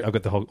Obviously, great.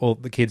 I've got all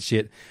the kids'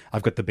 shit.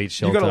 I've got the beach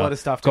You shelter. got a lot of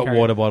stuff I've to got carry.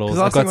 water bottles. 'Cause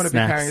the I've last got thing you wanna be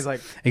snacks. carrying is,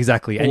 like,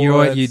 exactly, and you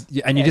boards,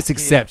 just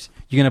accept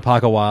you're going to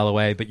park a while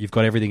away, but you've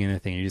got everything in the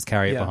thing. You just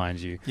carry it Yeah. behind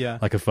you, Yeah.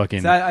 like a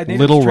fucking So I need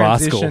little to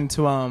transition rascal.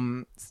 to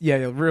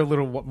a real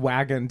little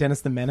wagon,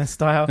 Dennis the Menace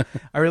style.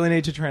 I really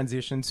need to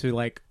transition to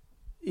like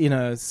in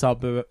a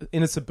suburban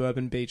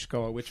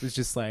beachgoer, which was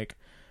just like,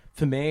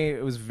 for me,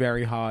 it was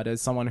very hard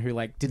as someone who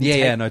like didn't.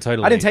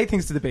 Totally. I didn't take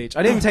things to the beach.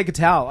 I didn't even take a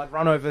towel. I'd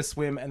run over,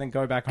 swim, and then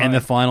go back home. And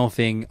the final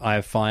thing,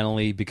 I've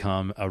finally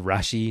become a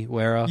rashi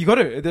wearer. you got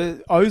to.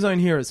 The ozone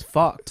here is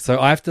fucked. So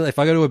I have to, if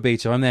I go to a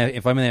beach, if I'm there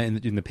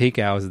in the peak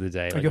hours of the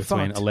day, like you're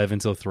between fucked. 11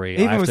 till 3,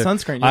 Even I have with to,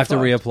 sunscreen, you're I have to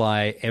fucked.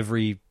 reapply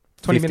every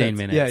 20 15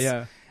 minutes. minutes.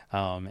 Yeah.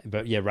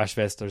 But yeah, rash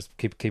vest. I just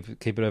keep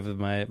it over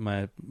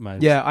my.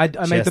 Yeah, I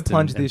made the chest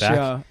plunge and this back.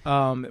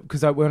 year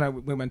because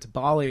when we went to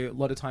Bali, a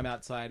lot of time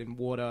outside in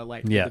water,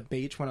 like Yeah. the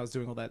beach when I was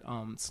doing all that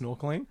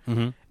snorkeling,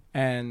 Mm-hmm.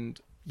 and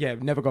yeah,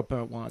 never got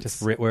burnt once.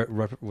 Just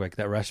like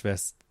that rash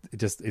vest.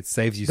 It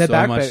saves you They're so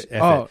back, much babe.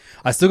 effort. Oh.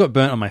 I still got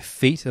burnt on my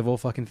feet of all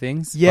fucking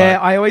things. yeah,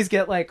 but- I always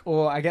get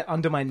I get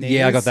under my knees.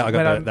 yeah, I got that. I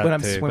got that when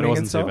I'm too, swimming but it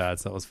wasn't and stuff. too bad,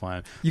 so it was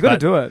fine. You got to But-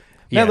 do it.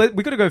 Yeah. Yeah,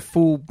 we got to go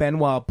full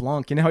Benoit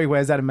Blanc. You know how he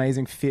wears that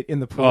amazing fit in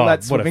the pool, Oh,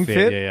 that what a swimming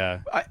fit, fit. yeah.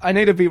 I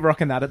need to be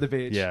rocking that at the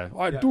beach. Yeah,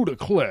 I do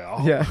declare.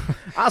 Yeah.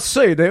 I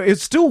say there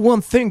is still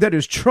one thing that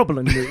is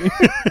troubling me.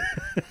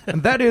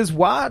 And that is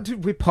why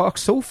did we park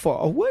so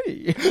far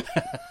away?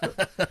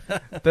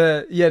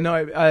 But yeah, no,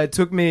 it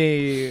took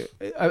me.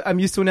 I'm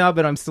used to it now,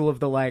 but I'm still of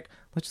the like.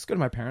 Let's just go to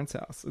my parents'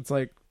 house. It's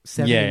like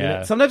 70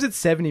 minutes. Sometimes it's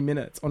 70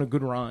 minutes on a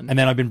good run. And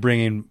then I've been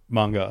bringing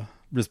manga,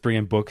 just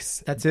bringing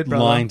books. That's it,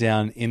 brother. Lying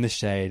down in the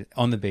shade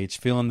on the beach,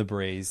 feeling the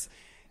breeze.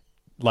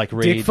 Like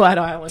read Dick Flat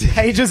Island.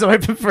 Pages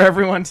open for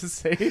everyone to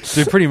see.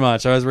 So pretty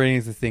much, I was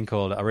reading this thing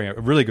called a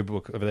really good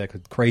book over there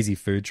called Crazy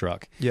Food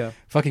Truck. Yeah,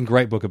 fucking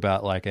great book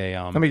about like a.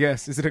 Let me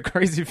guess. Is it a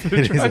crazy food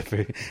It truck? is a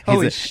food.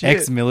 Holy He's shit. an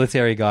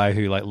ex-military guy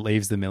who like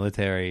leaves the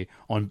military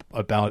on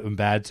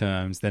bad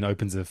terms, then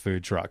opens a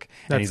food truck,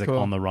 and That's he's like cool.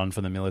 on the run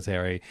from the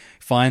military.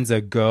 Finds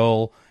a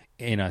girl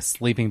in a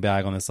sleeping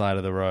bag on the side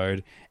of the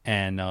road,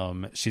 and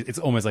it's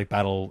almost like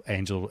Battle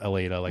Angel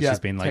Alita, like Yeah, she's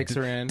been like takes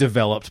her in.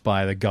 developed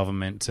by the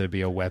government to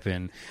be a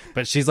weapon,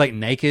 but she's like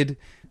naked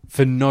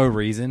for no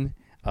reason.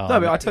 No,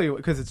 but I'll tell you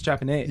because it's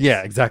Japanese.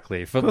 Yeah,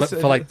 exactly. For course,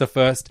 like the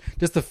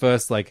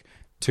first like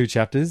 2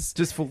 chapters,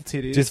 Just full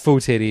titties. just full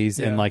titties,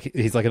 Yeah. and like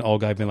he's like an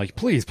old guy being like,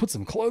 please put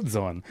some clothes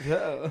on.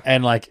 Yeah.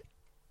 And like,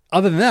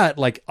 other than that,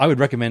 like I would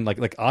recommend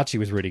like Archie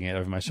was reading it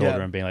over my shoulder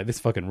Yeah. and being like, this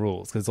fucking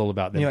rules, because it's all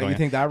about them You know, going you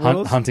think that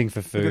rules? hunting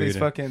for food. Look at these and-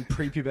 fucking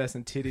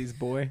prepubescent titties,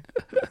 boy.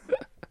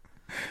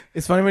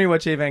 It's funny when you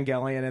watch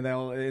Evangelion and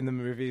they'll in the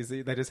movies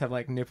they just have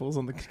like nipples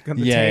on the Yeah,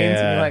 teens, yeah.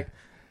 and you're like,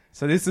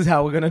 so this is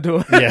how we're gonna do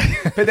it.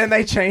 Yeah. But then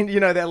they change. You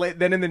know,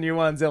 then in the new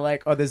ones they're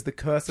like, oh, there's the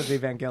curse of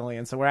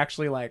Evangelion, so we're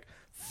actually like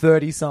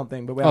 30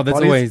 something, but we have there's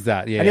bodies. always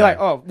that, yeah. And you're like,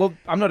 oh, well,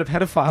 I'm not a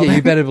pedophile. Yeah,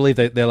 you better believe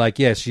that they're like,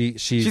 yeah,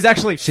 she's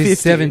actually 50.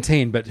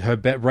 17, but her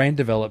brain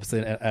develops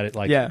at it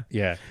like,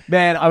 Yeah.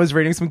 Man, I was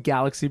reading some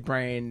Galaxy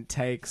Brain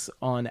takes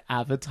on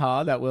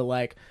Avatar that were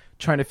like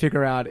trying to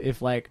figure out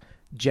if like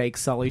Jake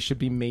Sully should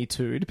be Me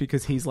Too'd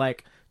because he's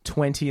like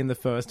 20 in the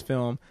first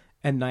film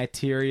and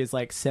Neytiri is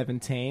like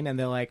 17, and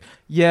they're like,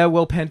 yeah,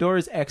 well,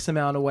 Pandora's X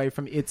amount away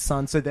from its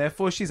son, so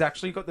therefore she's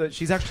actually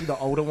the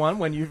older one.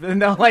 When you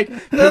and they're like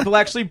people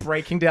actually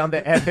breaking down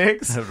the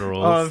ethics The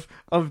rules.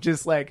 of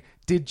just like,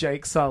 did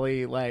Jake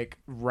Sully like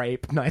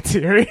rape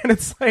Neytiri? And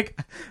it's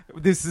like,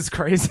 this is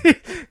crazy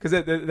because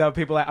there are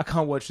people like, I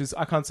can't watch this,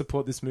 I can't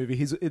support this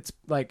movie. It's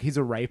like he's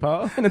a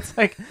raper, and it's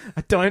like,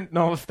 I don't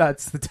know if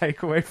that's the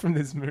takeaway from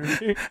this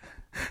movie.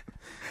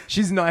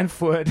 She's 9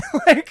 foot,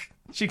 like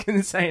she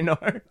can say no.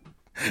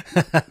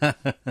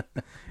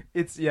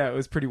 It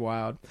was pretty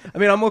wild. I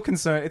mean, I'm more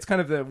concerned. It's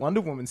kind of the Wonder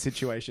Woman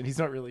situation. He's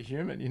not really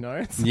human, you know.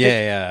 It's like,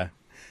 yeah.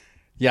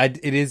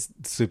 It is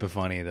super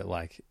funny that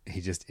like he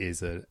just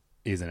is an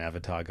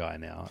Avatar guy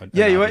now.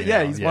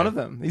 He's one of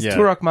them. He's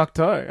Turok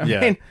Makto. I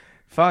mean,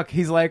 fuck.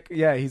 He's like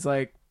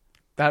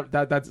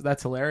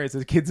that's hilarious.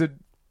 The kids are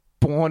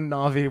born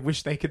Na'vi,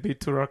 wish they could be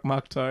Turok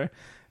Makto.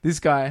 This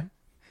guy,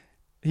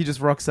 he just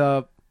rocks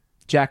up,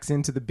 jacks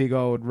into the big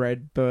old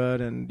red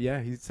bird, and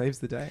he saves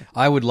the day.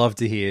 I would love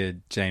to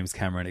hear James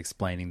Cameron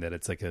explaining that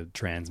it's like a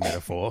trans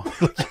metaphor.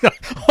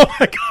 Oh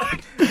my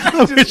god!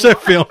 I wish I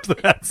filmed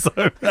that so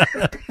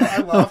bad.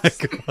 I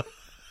laughed. Oh my god!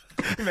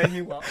 It made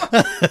me laugh.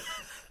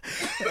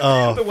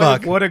 Oh The way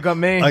fuck! of water got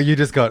me. Oh, you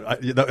just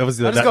got. That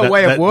was I just got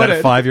way of water.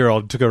 That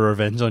 5-year-old took a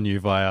revenge on you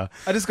via.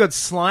 I just got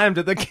slimed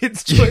at the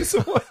Kids' Choice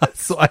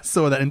Awards. I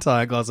saw that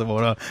entire glass of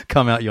water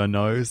come out your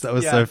nose. That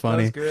was so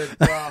funny. That was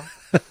good. Wow.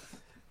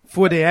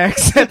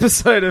 40X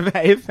episode of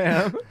Hey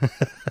Fam.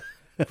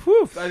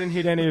 Whew, I didn't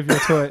hit any of your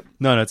to it.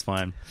 No, it's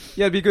fine.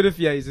 Yeah, it'd be good if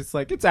he's just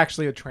like, it's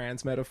actually a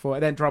trans metaphor,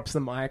 and then drops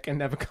the mic and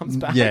never comes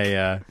back.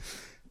 Yeah.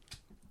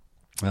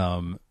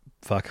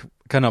 Fuck.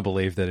 Cannot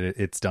believe that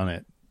it's done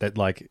it. That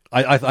like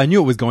I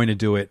knew it was going to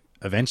do it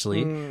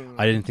eventually.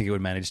 I didn't think it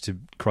would manage to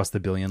cross the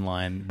billion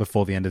line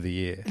before the end of the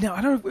year. No,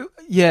 I don't.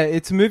 Yeah,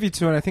 it's a movie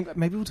too, and I think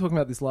maybe we were talking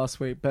about this last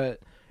week,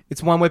 but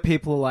it's one where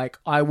people are like,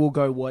 I will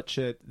go watch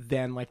it,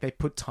 then like they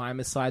put time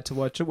aside to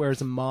watch it,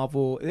 whereas a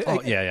Marvel,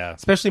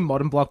 especially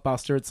modern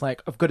blockbuster, it's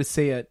like, I've got to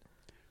see it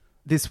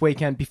this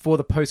weekend before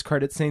the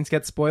post-credit scenes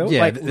get spoiled. Yeah,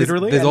 like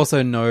literally. There's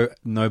also no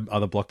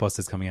other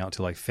blockbusters coming out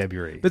till like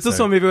February. But it's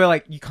also a movie where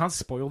like you can't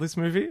spoil this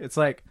movie. It's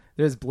like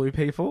there's blue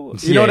people.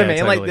 You Yeah, know what I mean?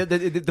 totally.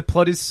 Like the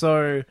plot is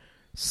so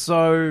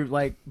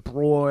like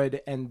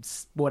broad and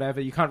whatever.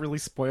 You can't really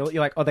spoil it.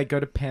 You're like, oh, they go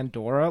to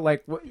Pandora.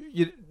 Like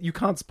you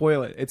can't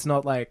spoil it. It's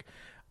not like,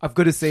 I've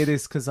got to see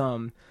this because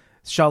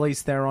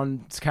Charlize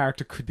Theron's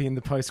character could be in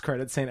the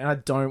post-credit scene, and I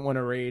don't want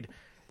to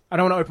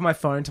open my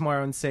phone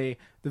tomorrow and see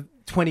the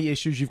 20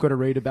 issues you've got to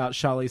read about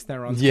Charlize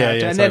Theron's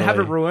character, and then have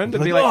it ruined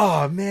and be like,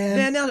 oh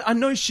man, now I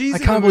know she's. I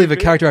in can't the believe a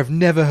movie. character I've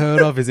never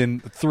heard of is in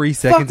 3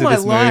 seconds of my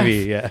this life.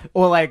 movie. Yeah,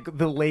 Or like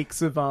the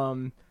leaks of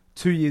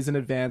 2 years in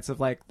advance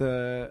of like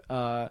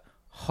the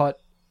hot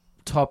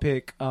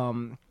topic. What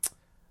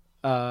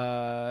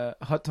are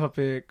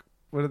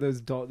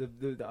those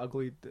the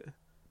ugly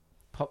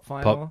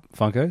Pop Vinyl.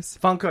 Pop Funkos?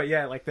 Funko,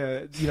 yeah, like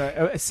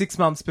 6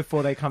 months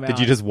before they come out. Did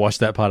you just wash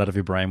that part out of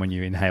your brain when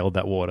you inhaled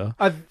that water?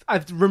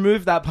 I've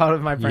removed that part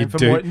of my brain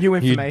for more new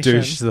information.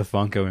 You douche the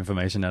Funko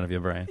information out of your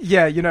brain.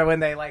 Yeah, when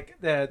they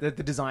the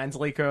designs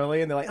leak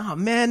early and they're like, oh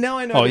man, now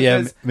I know. Oh yeah,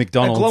 there's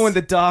McDonald's a glow in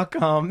the dark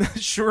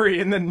Shuri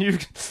in the new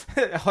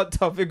Hot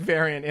Topic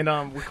variant in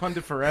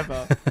Wakanda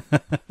Forever.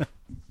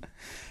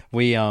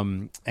 We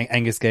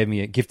Angus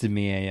gifted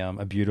me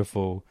a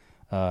beautiful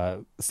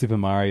Super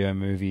Mario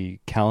movie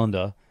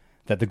calendar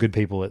that the good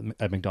people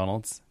at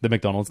McDonald's, the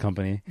McDonald's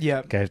company,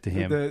 gave to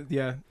him.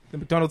 The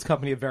McDonald's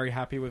company are very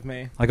happy with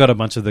me. I got a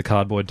bunch of the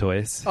cardboard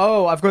toys.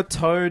 Oh, I've got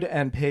Toad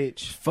and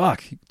Peach.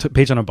 Fuck,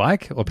 Peach on a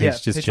bike or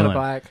Peach just Peach chilling? on a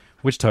bike.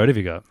 Which Toad have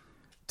you got?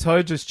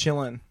 Toad just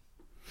chilling.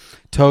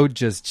 Toad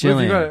just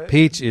chilling. got-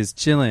 Peach is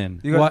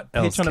chilling. You got What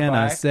Peach else on a can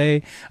I bike?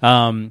 say?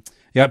 You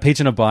got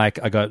Peach on a bike.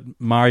 I got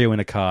Mario in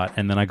a cart,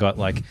 and then I got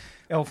like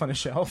Elf on a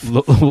shelf.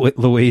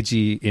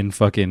 Luigi in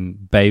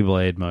fucking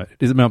Beyblade mode.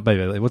 Is it not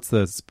Beyblade? What's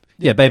the...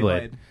 Yeah,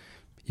 Beyblade.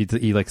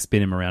 You like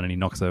spin him around and he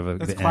knocks over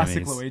That's the classic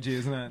enemies. Luigi,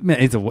 isn't it? Man,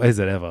 is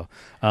it ever?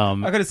 I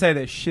gotta say,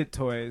 they're shit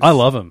toys. I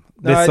love them.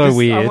 They're so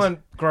weird. I want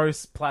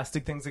gross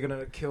plastic things that are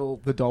gonna kill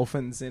the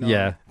dolphins in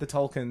the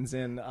Tolkiens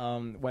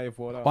in Way of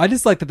Water. I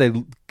just like that they,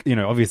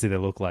 obviously they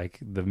look like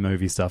the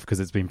movie stuff because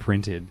it's been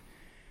printed.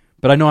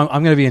 But I know I'm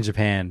going to be in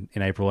Japan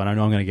in April, and I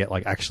know I'm going to get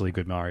like actually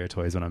good Mario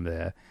toys when I'm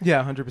there.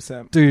 Yeah,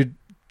 100%. Dude,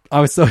 I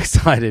was so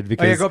excited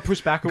because got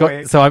pushed back a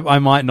week. So I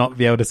might not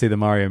be able to see the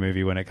Mario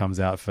movie when it comes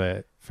out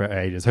for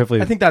ages.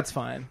 Hopefully, I think that's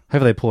fine.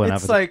 Hopefully they pull it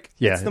out. It's like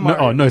it's the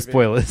Mario no movie.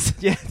 spoilers.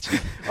 Yeah.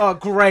 Oh,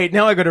 great!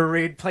 Now I got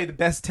to play the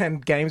best 10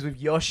 games with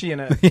Yoshi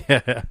in it.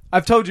 Yeah.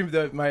 I've told you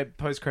that my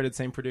post-credit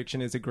scene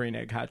prediction is a green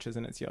egg hatches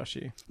and it's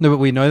Yoshi. No, but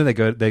we know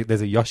that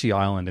there's a Yoshi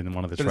Island in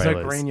one of the But trailers.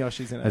 there's no green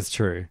Yoshis in it. That's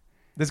true.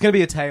 There's going to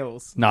be a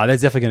Tails. No,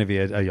 there's definitely going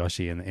to be a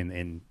Yoshi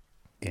in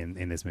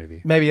this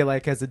movie. Maybe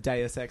like as a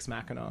Deus Ex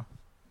Machina.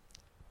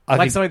 I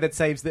Like think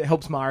something that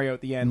helps Mario at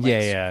the end.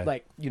 Yeah.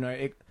 Like,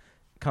 it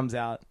comes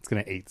out. it's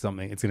going to eat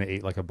something. It's going to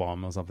eat like a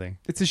bomb or something.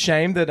 It's a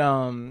shame that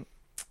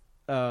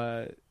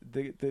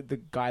the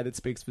guy that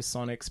speaks for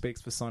Sonic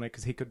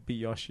because he could be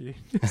Yoshi.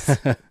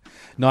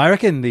 No, I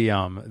reckon the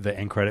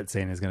end credit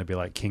scene is going to be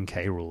like King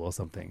K. Rool or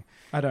something.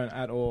 I don't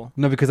at all.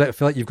 No, because I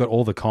feel like you've got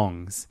all the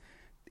Kongs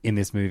in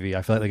this movie.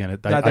 I feel like they're going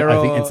to... No,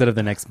 I think instead of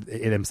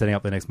them setting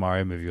up the next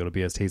Mario movie, it'll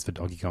be a tease for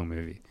Donkey Kong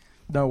movie.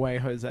 No way,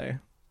 Jose.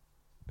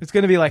 It's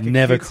going to be like a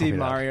Never cutesy copy that.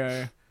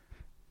 Mario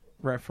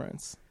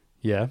reference.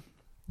 Yeah?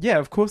 Yeah,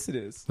 of course it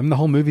is. I mean, the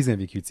whole movie's going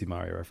to be cutesy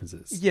Mario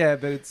references. Yeah,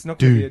 but it's not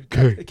going to be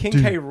a King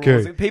K. Rool.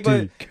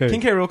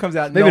 King K. Rool comes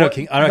out. Maybe not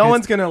King. I reckon no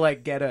one's going to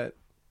like get it.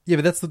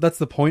 Yeah, but that's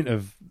the point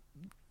of...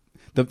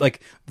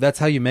 that's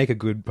how you make a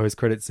good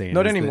post-credit scene.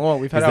 Not anymore.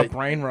 We've had our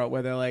brain rot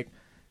where they're like,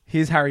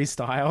 here's Harry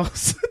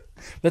Styles.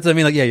 That's what I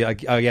mean.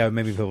 Like, yeah,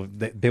 maybe people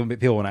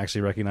want to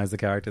actually recognize the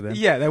character then.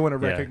 Yeah, they want to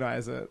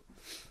recognize it.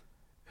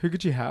 Who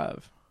could you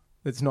have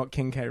that's not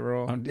King K.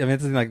 Rool? I mean,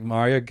 it's like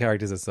Mario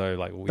characters are so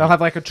like weird. They'll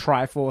have like a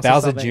Triforce Bowser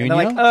or something. Jr.? And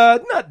they're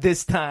like, not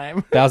this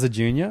time. Bowser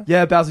Jr.?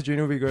 Yeah, Bowser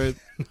Jr. would be good.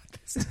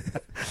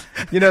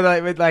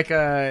 Like with like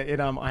in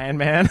Iron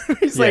Man.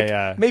 He's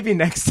maybe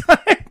next time.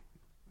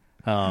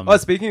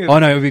 Speaking of... Oh,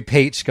 no, it would be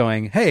Peach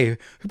going, hey,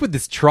 who put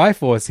this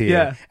Triforce here?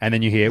 Yeah. And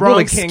then you hear, Wrong well,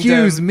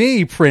 excuse kingdom.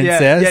 me,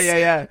 princess.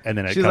 Yeah. And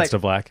then it She's cuts like, to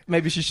black.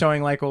 Maybe she's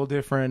showing like all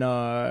different,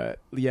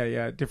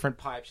 different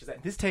pipes. She's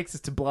like, this takes us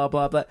to blah,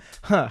 blah, blah.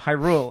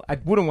 Hyrule. I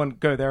wouldn't want to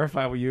go there if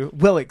I were you.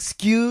 Well,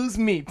 excuse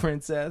me,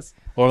 princess.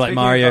 Or like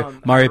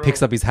Speaking Mario of,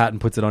 picks up his hat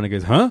and puts it on and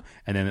goes, huh?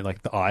 And then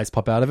like the eyes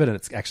pop out of it and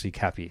it's actually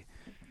Cappy.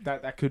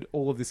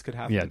 All of this could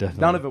happen. Yeah,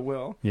 definitely. None of it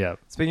will. Yeah.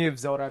 Speaking of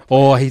Zelda,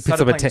 He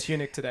picks up a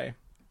Tunic today.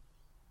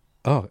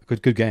 Oh,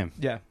 good game.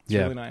 Yeah, it's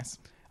really nice.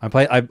 I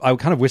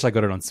kind of wish I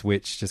got it on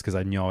Switch just because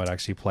I knew I would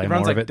actually play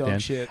more of it dog then.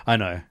 shit. I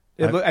know.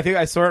 I think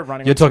I saw it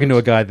running. You're on talking to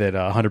Switch. a guy that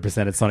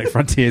 100% at Sonic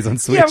Frontiers on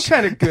Switch. Yeah, I'm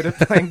kind of good at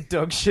playing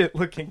dog shit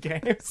looking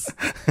games.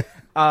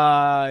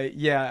 How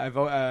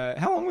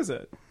long was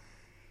it?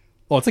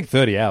 Well, it's like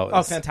 30 hours.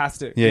 Oh,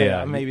 fantastic.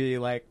 Yeah. Maybe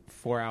like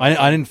 4 hours.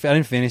 I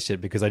didn't finish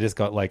it because I just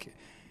got like,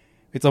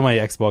 it's on my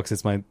Xbox.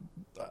 It's my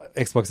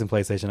Xbox and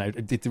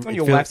PlayStation. It's on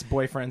your wife's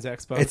boyfriend's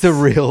Xbox. It's a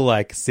real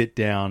like sit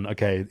down.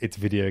 Okay, it's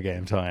video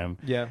game time.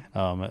 Yeah.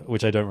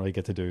 Which I don't really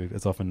get to do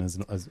as often as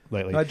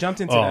lately. I jumped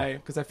in today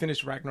because I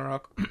finished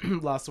Ragnarok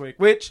last week,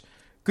 which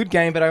good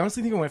game, but I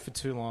honestly think it went for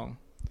too long.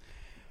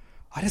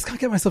 I just can't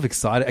get myself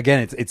excited.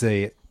 Again,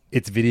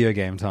 it's video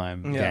game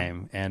time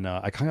game, and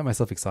I can't get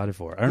myself excited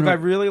for it. I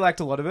really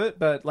liked a lot of it,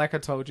 but like I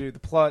told you, the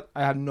plot,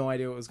 I had no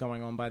idea what was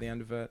going on by the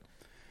end of it.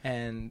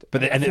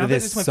 But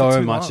there's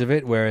so much of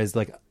it, whereas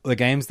like the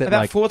games that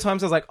about 4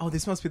 times I was like, oh,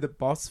 this must be the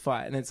boss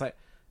fight, and it's like,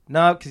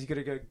 no, because you got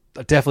to go.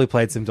 I definitely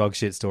played some dog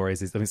shit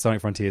stories. I mean, Sonic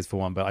Frontiers for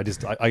one, but I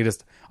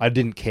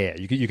didn't care.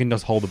 You can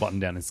just hold the button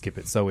down and skip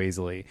it so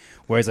easily.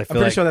 Whereas I'm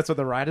pretty sure that's what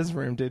the writers'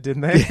 room did,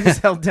 didn't they? They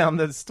just held down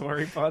the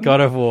story button.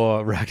 God of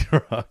War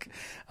Ragnarok.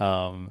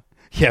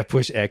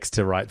 Push X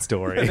to write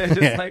story. They're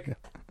just like,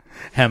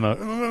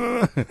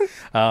 hammer.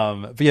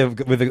 But yeah,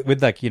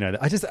 with like, you know,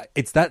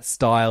 it's that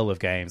style of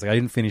games. Like I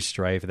didn't finish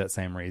Stray for that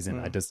same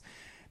reason.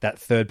 That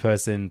third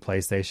person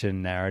PlayStation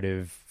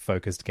narrative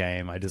focused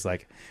game. I just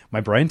like, my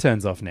brain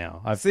turns off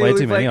now. I've played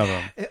too many of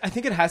them. I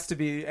think it has to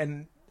be,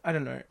 and I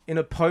don't know, in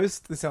a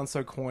post, this sounds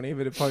so corny,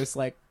 but a post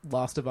like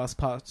Last of Us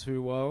Part 2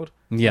 world,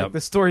 yeah, like,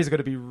 the story's got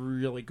to be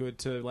really good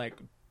to like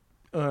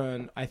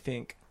earn, I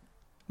think,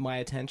 my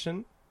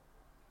attention.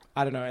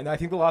 I don't know, and I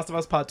think The Last of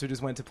Us Part 2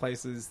 just went to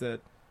places that,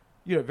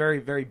 you know, very,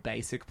 very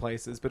basic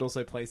places, but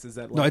also places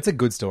that... Like... No, it's a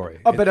good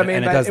story. Oh, but I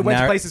mean, it went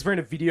to places where in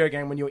a video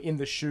game, when you're in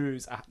the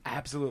shoes, are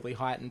absolutely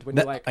heightened. When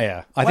you're like,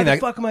 yeah, why the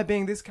fuck am I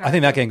being this character? I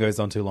think that game goes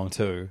on too long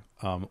too.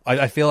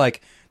 I feel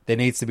like there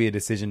needs to be a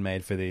decision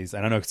made for these.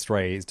 And I know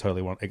Stray is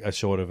totally a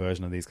shorter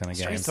version of these kind of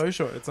games. Stray's so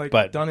short. It's like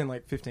done in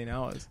like 15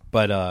 hours.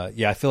 But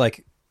yeah, I feel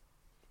like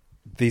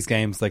these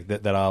games like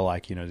that are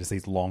like, you know, just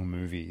these long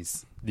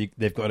movies.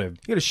 They've got to... You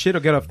got to shit or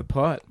get off the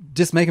pot.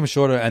 Just make them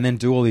shorter and then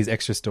do all these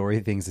extra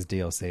story things as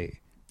DLC.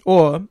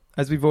 Or,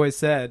 as we've always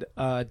said,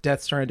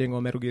 Death Stranding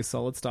or Metal Gear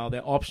Solid style,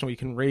 they're optional. You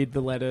can read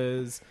the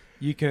letters,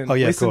 you can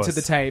listen to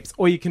the tapes,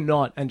 or you can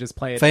not and just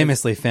play it.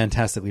 Famously,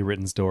 fantastically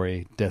written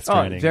story, Death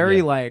Stranding.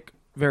 Very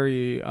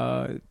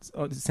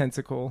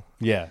sensical.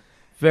 Yeah.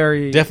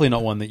 Very... Definitely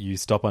not one that you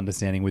stop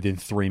understanding within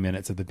 3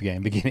 minutes of the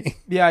game beginning.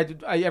 Yeah,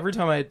 I every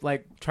time I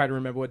like try to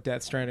remember what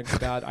Death Stranding's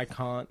about, I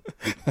can't.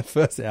 The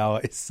first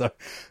hour is so...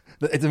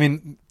 it's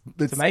amazing.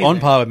 On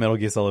par with Metal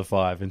Gear Solid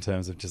 5 in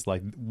terms of just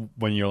like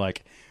when you're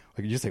like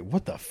you just say,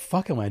 what the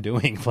fuck am I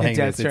doing playing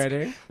Death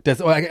Stranding?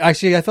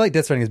 Actually, I feel like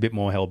Death Stranding is a bit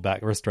more held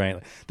back,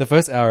 restrained. The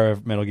first hour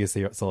of Metal Gear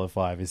Solid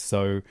 5 is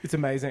so... It's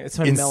amazing. It's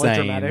so insane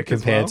melodramatic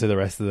compared to the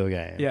rest of the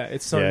game. Yeah,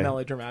 it's so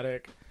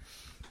melodramatic.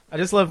 I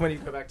just love when you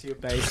go back to your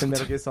base in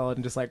Metal Gear Solid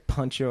and just like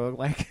punch your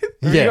like...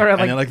 and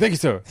you're like, thank you,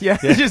 sir. Yeah,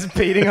 just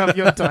beating up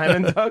your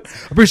diamond dogs.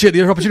 Appreciate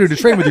the opportunity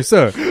to train with you,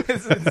 sir.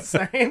 It's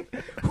insane.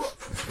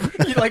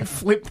 You like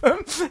flip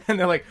them and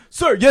they're like,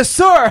 sir, yes,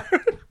 sir.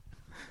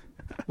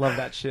 Love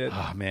that shit.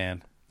 Oh,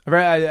 man.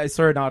 I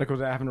saw an article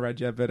that I haven't read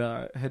yet, but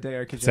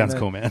Hideo Kojima sounds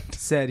cool, man.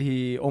 Said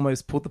he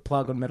almost pulled the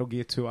plug on Metal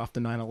Gear 2 after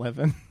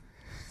 9/11.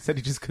 Said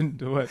he just couldn't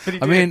do it.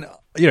 But I mean,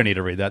 you don't need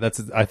to read that.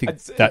 I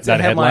think that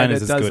headline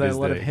is as good as a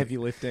lot of heavy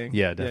lifting.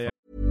 Yeah, definitely.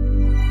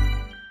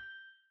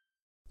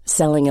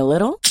 Selling a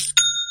little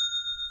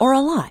or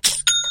a lot?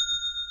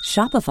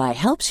 Shopify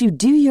helps you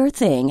do your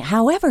thing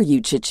however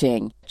you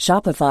cha-ching.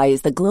 Shopify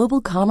is the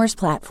global commerce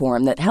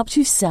platform that helps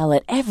you sell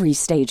at every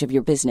stage of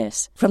your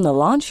business. From the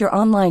launch your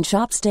online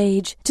shop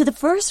stage to the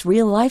first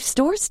real-life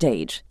store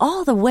stage,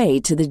 all the way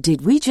to the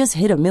did we just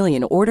hit a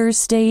million orders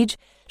stage.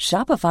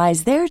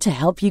 Shopify's there to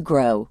help you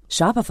grow.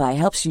 Shopify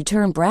helps you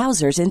turn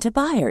browsers into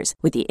buyers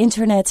with the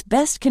internet's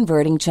best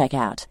converting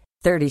checkout.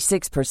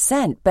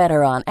 36%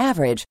 better on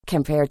average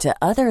compared to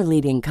other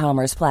leading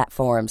commerce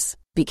platforms.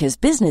 Because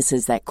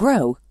businesses that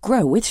grow,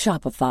 grow with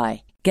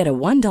Shopify. Get a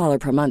 $1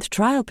 per month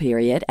trial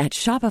period at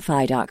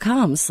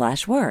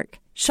shopify.com/work.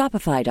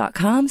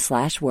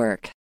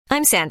 Shopify.com/work.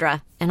 I'm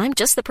Sandra, and I'm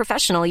just the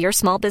professional your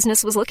small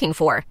business was looking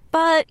for.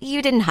 But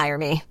you didn't hire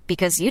me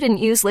because you didn't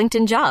use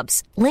LinkedIn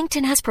Jobs.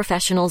 LinkedIn has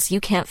professionals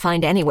you can't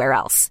find anywhere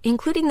else,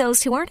 including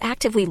those who aren't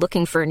actively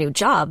looking for a new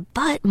job,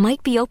 but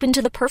might be open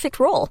to the perfect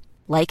role,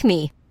 like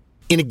me.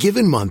 In a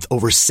given month,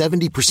 over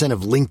 70%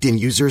 of LinkedIn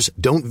users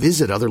don't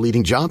visit other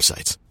leading job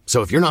sites.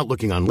 So if you're not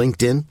looking on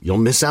LinkedIn, you'll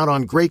miss out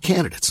on great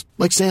candidates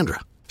like Sandra.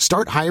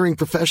 Start hiring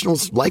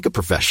professionals like a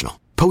professional.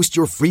 Post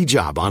your free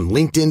job on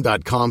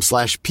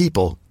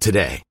linkedin.com/people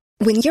today.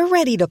 When you're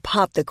ready to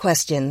pop the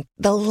question,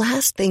 the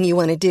last thing you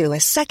want to do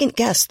is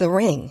second-guess the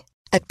ring.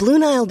 At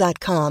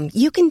BlueNile.com,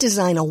 you can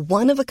design a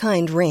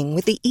one-of-a-kind ring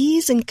with the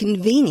ease and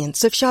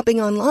convenience of shopping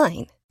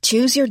online.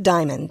 Choose your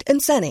diamond and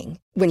setting.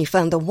 When you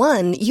find the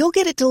one, you'll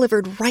get it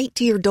delivered right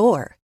to your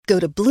door. Go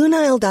to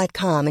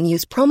BlueNile.com and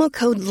use promo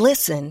code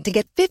LISTEN to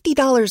get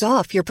 $50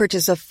 off your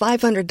purchase of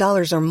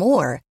 $500 or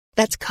more.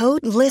 That's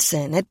code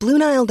LISTEN at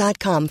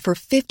BlueNile.com for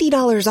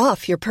 $50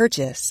 off your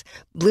purchase.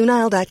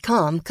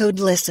 BlueNile.com, code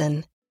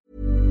LISTEN.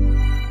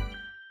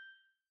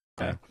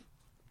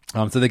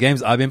 So the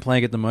games I've been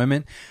playing at the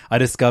moment, I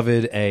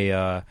discovered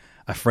a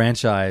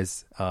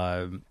franchise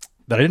that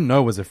I didn't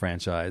know was a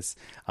franchise.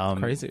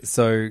 Crazy.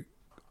 So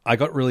I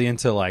got really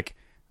into like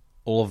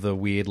all of the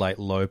weird, like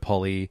low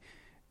poly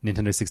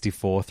Nintendo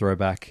 64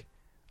 throwback.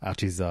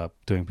 Archie's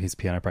doing his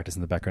piano practice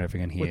in the background. If you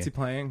can hear. What's he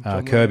playing?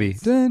 Kirby.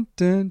 Dun,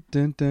 dun,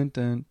 dun, dun,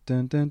 dun,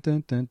 dun, dun,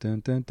 dun, dun, dun,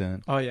 dun,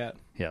 dun. Oh yeah.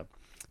 Yeah.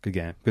 Good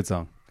game. Good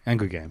song. And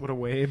good game. What a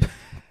weeb.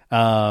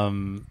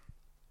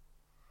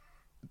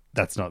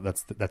 That's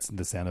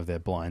the sound of their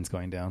blinds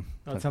going down.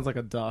 Oh, it sounds like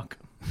a duck.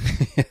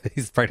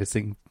 He's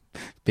practicing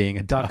being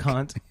a duck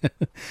hunt.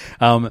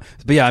 But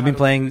yeah, I've been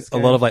playing a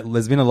lot of like.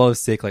 There's been a lot of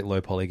sick like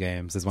low poly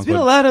games. There's one called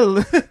a lot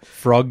of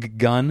Frog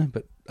Gun,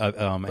 but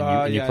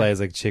and you play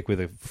as like a chick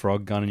with a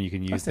frog gun, and you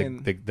can use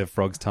the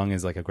frog's tongue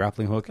as like a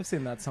grappling hook. I've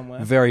seen that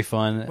somewhere. Very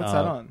fun. What's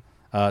that on?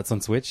 It's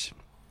on Switch.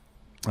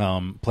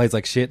 Plays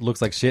like shit,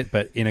 looks like shit,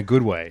 but in a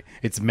good way.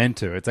 It's meant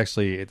to. It's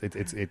actually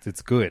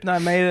it's good. No, I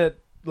made it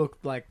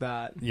looked like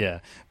that. Yeah,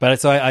 but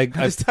so I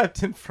just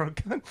typed in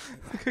frog gun.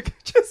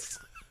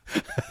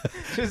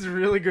 just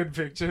really good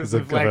pictures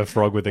of a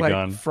frog with a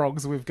gun.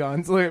 Frogs with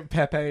guns. Look at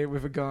Pepe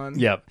with a gun.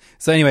 Yep.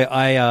 So anyway,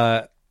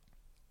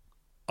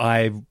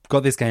 I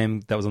got this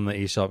game that was on the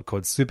eShop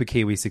called Super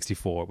Kiwi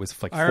 64. It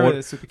was like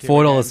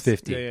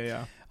 $4.50.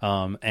 Yeah.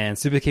 And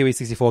Super Kiwi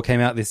 64 came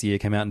out this year,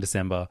 came out in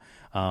December,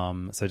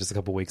 so just a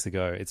couple of weeks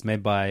ago. It's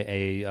made by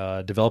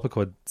a developer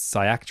called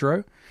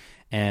Cyactro,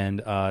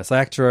 and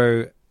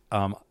Cyactro,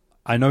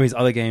 I know his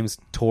other games,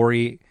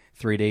 Tori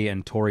 3D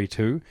and Tori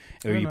 2,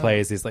 where you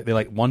play as this, like, they're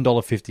like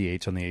 $1.50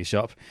 each on the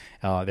eShop.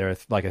 They're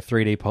like a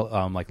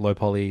 3D, like low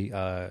poly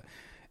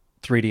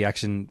 3D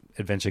action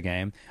adventure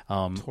game.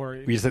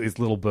 Tori. We just have this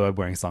little bird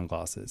wearing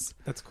sunglasses.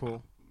 That's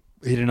cool.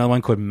 He did another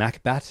one called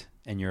MacBat,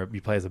 and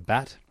you play as a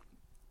bat.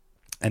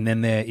 And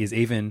then there is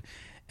even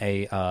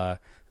a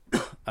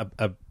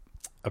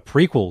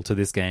prequel to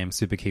this game,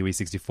 Super Kiwi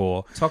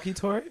 64. Toki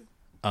Tori?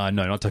 No,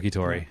 not Toki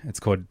Tori. It's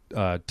called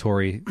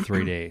Tori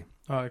 3D.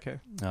 Oh, okay.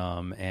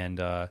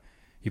 And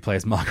you play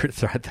as Margaret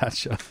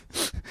Thatcher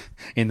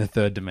in the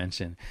third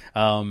dimension.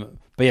 But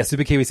yeah,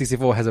 Super Kiwi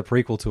 64 has a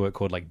prequel to it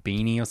called like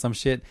Beanie or some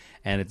shit,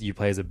 and you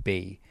play as a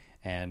bee.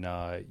 And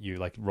you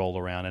like roll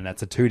around, and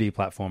that's a 2D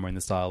platformer in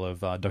the style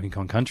of Donkey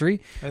Kong Country.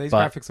 Oh, these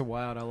graphics are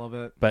wild. I love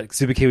it. But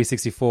Super Kiwi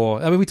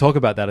 64, I mean, we talk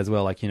about that as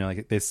well. Like, you know,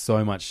 like there's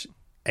so much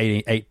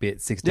 8-bit,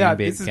 16-bit Yeah,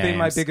 this has games. been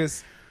my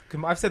biggest...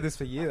 I've said this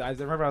for years. I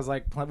remember I was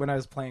like, when I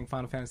was playing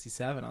Final Fantasy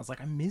VII, I was like,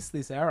 I miss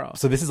this era.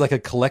 So this is like a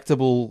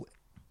collectible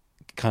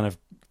kind of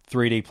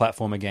 3D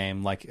platformer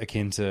game, like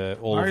akin to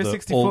all Mario of the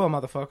 64,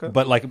 motherfucker.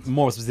 but like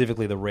more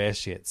specifically the rare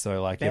shit.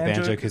 So like your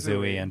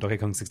Banjo-Kazooie and Donkey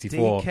Kong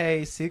 64,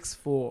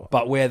 DK64.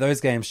 But where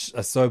those games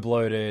are so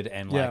bloated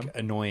and like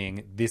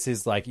annoying, this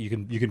is like you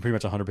can pretty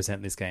much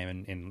 100% this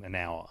game in an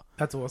hour.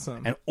 That's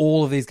awesome. And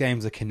all of these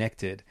games are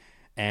connected,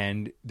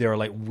 and there are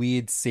like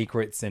weird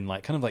secrets and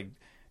like kind of like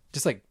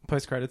just like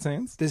post-credit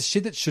scenes. There's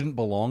shit that shouldn't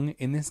belong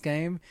in this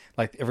game.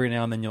 Like every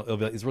now and then it'll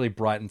be like, it's really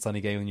bright and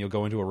sunny game, and you'll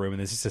go into a room and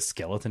there's just a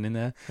skeleton in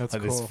there. That's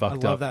like cool. This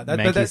fucked I love up that.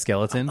 manky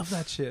skeleton. I love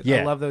that shit.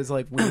 Yeah. I love those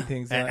like weird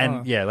things.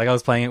 And yeah, like I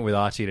was playing it with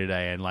Archie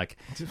today, and like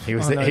he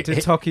was.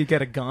 Did Toki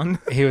get a gun?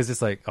 He was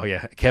just like, oh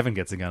yeah, Kevin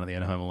gets a gun at the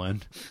end of Home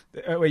Alone.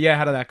 Well, yeah,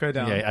 how did that go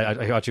down?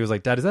 Yeah, Archie was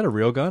like, Dad, is that a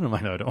real gun? I'm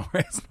like, no, don't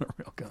worry, it's not a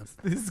real gun.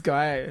 This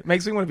guy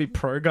makes me want to be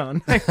pro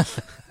gun.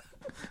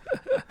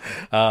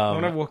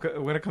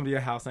 When I come to your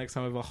house next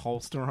time with a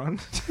holster on,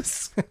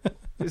 just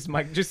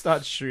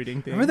start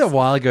shooting things. I remember that a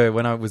while ago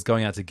when I was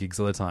going out to gigs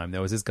all the time,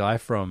 there was this guy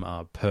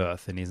from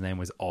Perth, and his name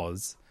was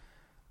Oz,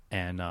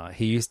 and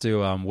he used to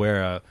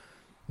wear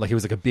he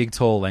was like a big,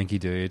 tall, lanky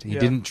dude. He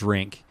didn't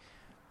drink,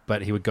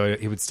 but he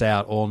would stay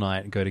out all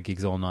night, go to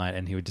gigs all night,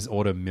 and he would just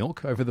order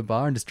milk over the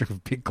bar and just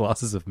drink big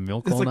glasses of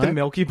milk all night. It's like the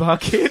Milky Bar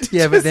kid.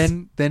 Yeah, but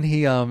then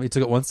he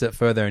took it one step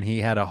further, and he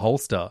had a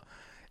holster,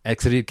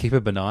 except he'd keep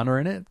a banana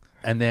in it.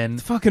 And then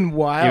it's fucking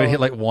wild. He would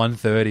hit like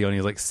 1:30 on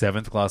his like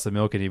 7th glass of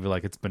milk, and he'd be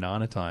like, "It's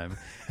banana time."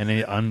 And then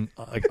he'd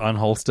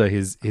unholster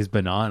his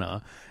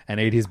banana and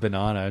eat his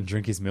banana and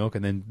drink his milk,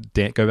 and then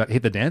go back,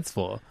 hit the dance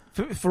floor.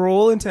 For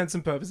all intents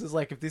and purposes,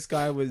 like if this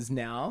guy was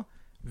now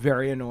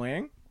very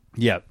annoying,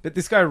 yeah, but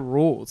this guy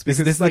rules because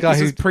this is the guy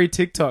who's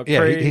pre-TikTok.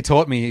 Yeah, he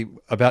taught me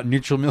about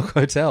Neutral Milk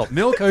Hotel.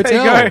 Milk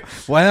Hotel. There you go.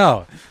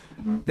 Wow.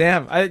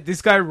 Damn,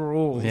 this guy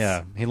rules.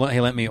 Yeah, he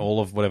lent me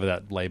all of whatever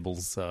that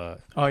labels.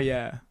 Oh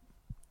yeah.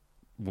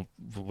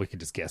 We could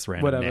just guess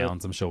random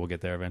nouns. I'm sure we'll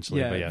get there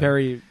eventually. Yeah, but yeah.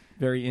 Very,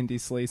 very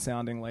indie slee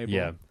sounding label.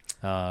 Yeah.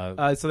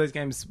 So those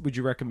games, would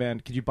you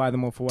recommend? Could you buy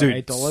them all for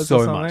 $8 or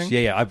so something? much.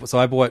 Yeah.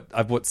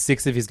 I bought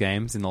 6 of his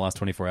games in the last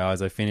 24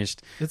 hours. I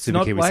finished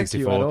Super Kiwi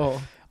 64. You at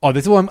all. Oh,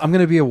 this is why I'm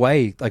going to be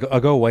away. Like I'll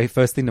go away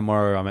first thing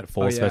tomorrow. I'm at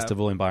Falls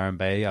Festival in Byron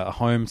Bay,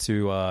 home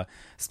to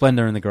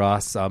Splendor in the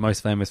Grass,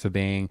 most famous for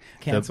being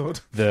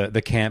cancelled.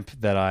 The camp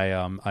that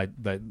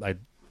I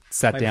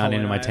sat down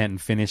in my tent and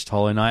finished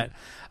Hollow Knight.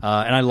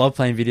 And I love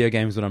playing video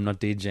games when I'm not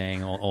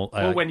DJing.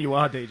 Or when you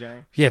are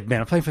DJing. Yeah,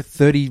 man, I'm playing for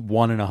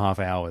 31 and a half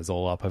hours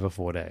all up over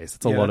 4 days.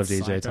 It's a lot of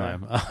DJ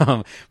time.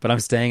 But I'm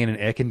staying in an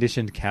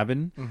air-conditioned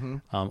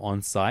cabin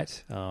on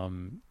site.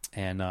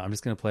 And I'm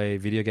just going to play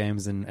video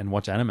games and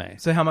watch anime.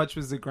 So how much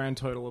was the grand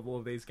total of all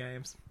of these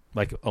games?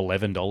 Like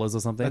 $11 or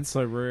something. That's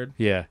so rude.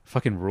 Yeah,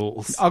 fucking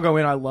rules. I'll go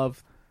in. I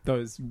love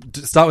those.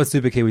 Start with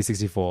Super Kiwi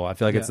 64. I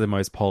feel like it's the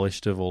most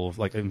polished of all of,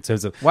 like, in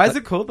terms of... Why is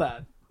it called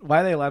that?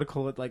 Why are they allowed to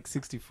call it like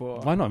 64?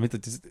 Why not? I mean,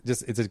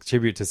 it's a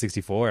tribute to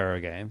 64 era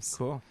games.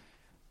 Cool.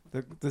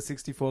 The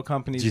 64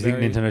 companies. Do you think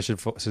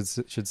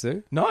Nintendo should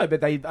sue? No,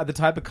 but they are the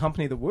type of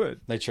company that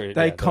would.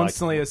 They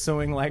constantly are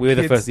suing like we're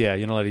kids. the first. Yeah,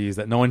 you're not allowed to use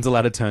that. No one's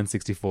allowed to turn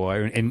 64.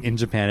 In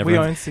Japan,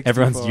 everyone's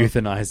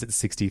euthanized at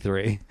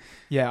 63.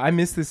 Yeah, I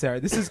miss this era.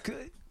 This is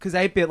because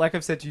 8-bit, like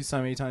I've said to you so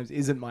many times,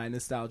 isn't my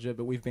nostalgia,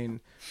 but we've been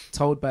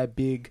told by a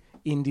big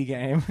indie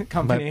game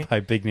company.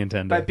 By Big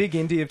Nintendo. By Big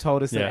Indie have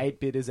told us that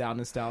 8-bit is our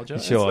nostalgia.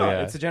 Sure,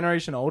 It's a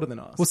generation older than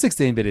us. Well,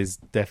 16-bit is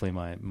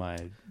definitely my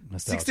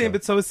nostalgia.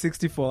 16-bit, so is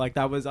 64. Like,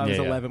 I was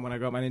 11 when I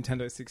got my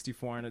Nintendo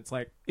 64, and it's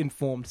like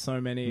informed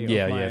so many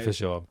of my for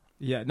sure.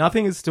 Yeah,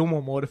 nothing is still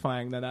more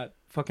mortifying than that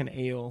fucking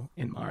eel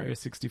in Mario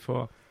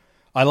 64.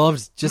 I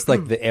loved just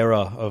like the era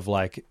of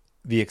like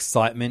the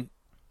excitement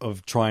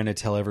of trying to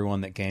tell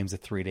everyone that games are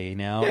 3D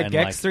now. Yeah, and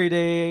Gex like,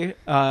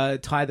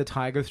 3D, Ty the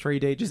Tiger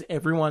 3D, just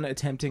everyone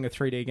attempting a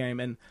 3D game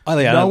and Oh,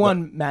 yeah, no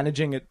one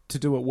managing it to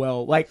do it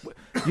well. Like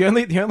the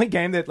only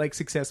game that like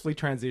successfully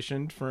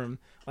transitioned from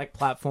like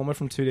platformer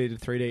from 2D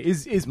to 3D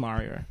is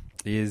Mario.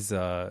 Is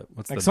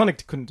what's Like the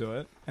Sonic couldn't do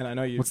it, and I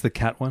know you. what's the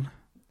cat one?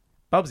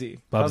 Bubsy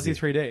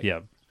 3D.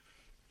 Yeah,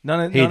 None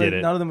of did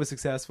it. none of them were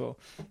successful.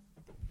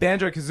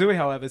 Banjo-Kazooie,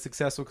 however, is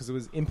successful because it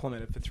was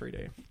implemented for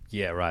 3D.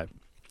 yeah, right.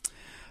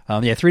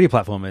 Yeah, 3D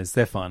platformers,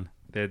 they're fun.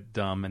 They're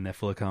dumb and they're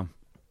full of cum.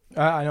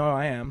 I know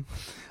I am.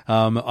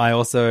 I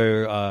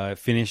also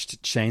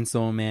finished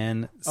Chainsaw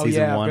Man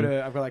season 1.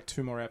 I've got like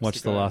 2 more episodes.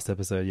 Watched the last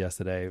episode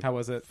yesterday. How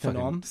was it? Fucking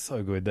Phenom?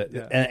 so good. That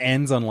Yeah. and it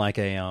ends on like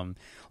a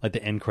like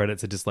the end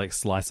credits are just like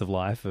slice of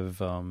life of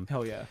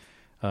Hell yeah.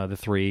 The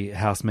 3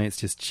 housemates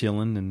just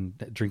chilling and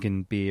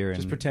drinking beer and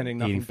Just pretending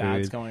nothing eating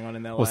bad's food. going on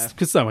in their Well, life.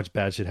 because so much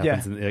bad shit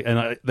happens, Yeah.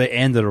 and they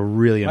end at a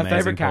really My amazing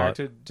favorite part.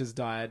 character just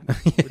died,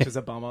 which is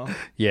a bummer.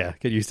 Yeah,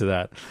 get used to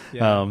that.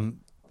 Yeah.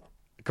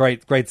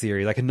 Great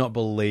series. I cannot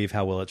believe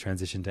how well it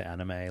transitioned to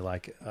anime.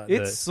 Like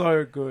It's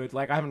so good.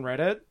 Like I haven't read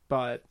it,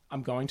 but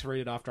I'm going to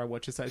read it after I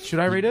watch it. Should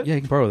I read it? Yeah,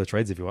 you can borrow the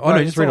trades if you want. No, Oh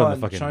no, it's just read it all on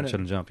the on fucking Shonen.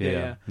 Shonen Jump.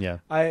 Yeah.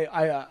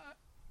 I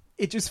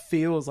it just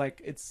feels like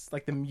it's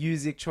like the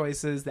music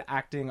choices, the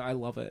acting. I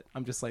love it.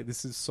 I'm just like,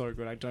 this is so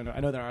good. I don't know.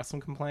 I know there are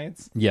some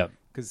complaints. Yep.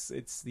 Because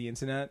it's the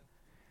internet,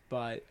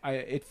 but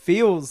it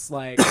feels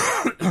like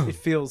it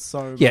feels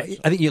so. Yeah, much.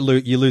 I think you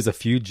lose a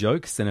few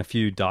jokes and a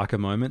few darker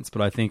moments,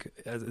 but I think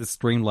a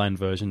streamlined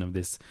version of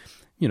this,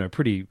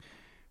 pretty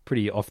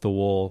off the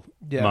wall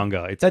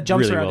manga. It's that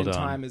jumps really around well in done.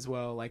 time as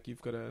well. Like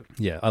you've got to.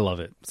 Yeah, I love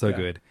it. So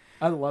good.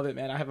 I love it,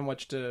 man. I haven't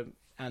watched a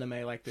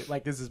anime like this.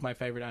 Like this is my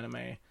favorite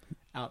anime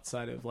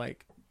outside of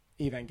like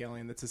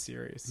Evangelion. That's a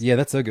series. Yeah,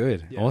 that's so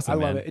good. Yeah, Awesome, I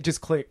love man. it. It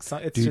just clicks.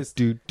 It's Do, just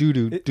do, do,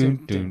 do, it- do, dun,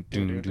 do, dun,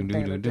 do, dun, do, dun, do,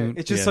 dun, do. dun.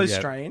 It's just Yeah, so yeah.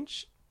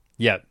 strange.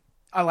 Yeah.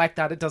 I like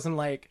that. It doesn't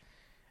like.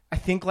 I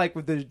think like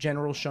with the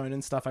general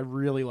shonen stuff, I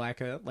really like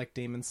it, like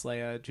Demon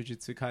Slayer,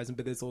 Jujutsu Kaisen.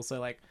 But there's also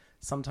like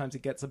sometimes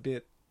it gets a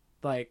bit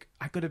like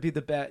I gotta be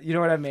the best. You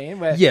know what I mean?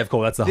 Where Yeah, of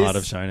course, that's the heart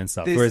of this- shonen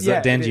stuff. this- Whereas yeah,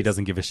 it Denji is.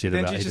 doesn't give a shit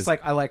about it. Denji's He just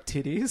like I like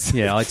titties.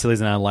 yeah, I like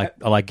chilies and I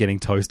like getting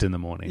toast in the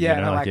morning. Yeah,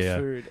 you know? and I like yeah.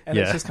 food, and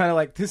yeah. it's just kind of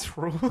like this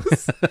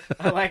rules.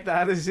 I like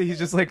that. He's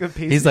just like a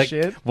piece He's of like,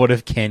 shit. what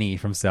if Kenny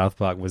from South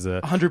Park was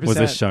a 100%. was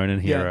a shonen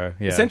hero?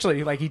 Yeah.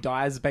 Essentially, like he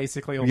dies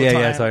basically all the Yeah,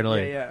 time. yeah,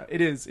 totally. Yeah, it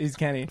is. He's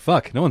Kenny.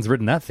 Fuck, no one's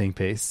written that think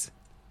piece.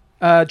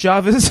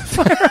 Java's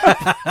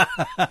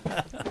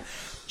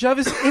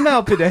Java's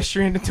email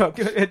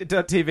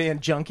pedestrian.tv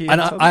and junkie.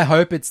 And I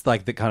hope it's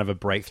like the kind of a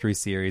breakthrough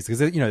series because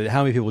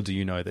how many people do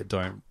you know that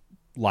don't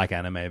like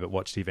anime but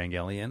watched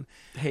Evangelion?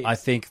 Heaps. I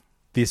think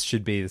this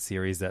should be the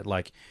series that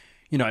like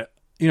how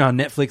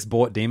Netflix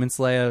bought Demon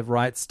Slayer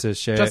rights to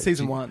share just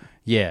season 1.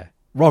 Yeah.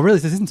 Well, really,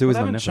 season 2 is They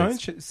on haven't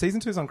Netflix. shown season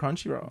 2 is on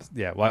Crunchyroll.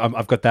 Yeah, well,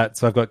 I've got that.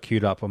 So I've got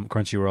queued up on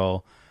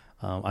Crunchyroll.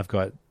 I've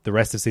got the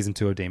rest of season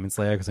 2 of Demon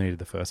Slayer because I needed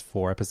the first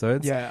 4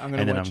 episodes. Yeah, I'm And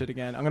gonna then watch it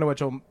again. I'm gonna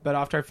watch all, but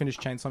after I finish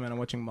Chainsaw Man, I'm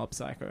watching Mob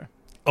Psycho.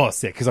 Oh,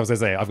 sick! Because I was gonna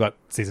say I've got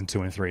season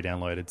 2 and 3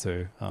 downloaded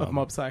too. Of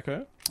Mob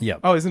Psycho. Yeah.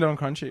 Oh, isn't it on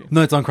Crunchy?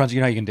 No, it's on Crunchy.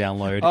 You know, you can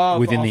download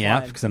within the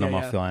app offline. because then I'm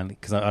Yeah, yeah. offline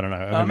because I don't know.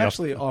 I'm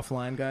actually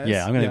offline, guys.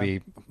 Yeah, I'm gonna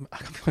be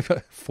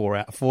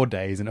 4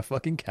 days in a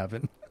fucking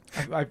cabin.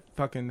 I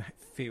fucking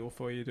feel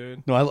for you,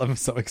 dude. No, I'm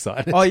so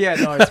excited. Oh yeah,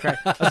 no, it's great.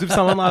 I was with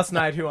someone last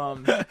night who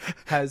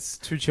has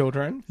 2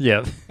 children.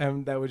 Yeah.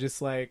 And they were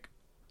just like,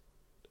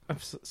 I'm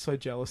so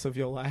jealous of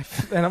your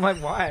life. And I'm like,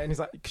 why? And he's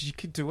like, because you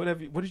could do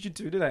whatever. What did you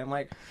do today? I'm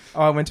like,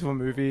 oh, I went to a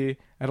movie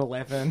at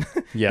 11.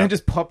 Yeah. And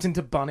just popped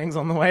into Bunnings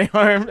on the way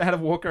home. Had a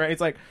walk around. He's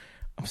like,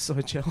 I'm so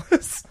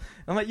jealous.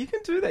 I'm like, you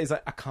can do that. He's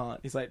like, I can't.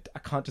 He's like, I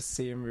can't just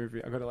see a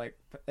movie. I got to like,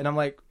 and I'm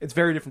like, it's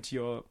very different to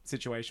your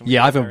situation.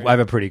 Yeah, I have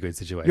a pretty good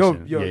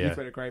situation. You've yeah.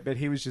 got it great. But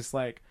he was just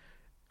like,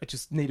 I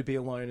just need to be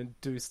alone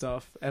and do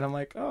stuff. And I'm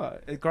like, oh,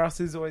 grass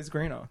is always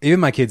greener. Even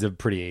my kids are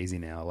pretty easy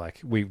now.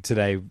 Like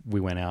today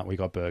we went out, we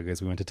got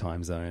burgers, we went to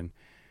Time Zone.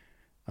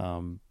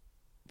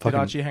 Did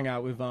Archie hang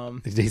out with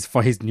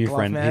his new Glove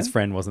friend? Man? His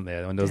friend wasn't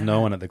there, and there was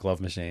no one at the glove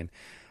machine.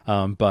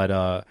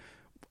 But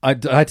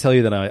I tell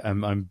you that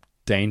I'm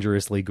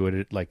dangerously good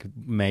at like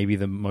maybe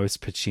the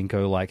most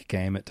pachinko like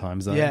game at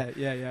Time Zone.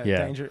 Yeah.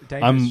 Dangerous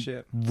I'm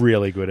shit.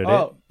 really good at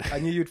Oh, it. I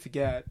knew you'd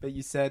forget, but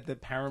you said the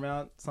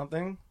Paramount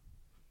something.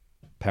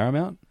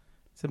 Paramount?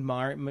 Said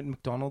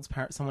McDonald's.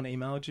 Someone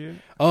emailed you.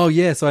 Oh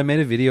yeah, so I made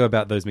a video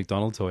about those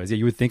McDonald's toys. Yeah,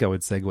 you would think I would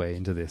segue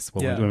into this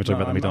when we're talking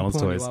about the McDonald's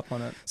I'm pulling toys. you up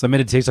on it. So I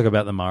made a TikTok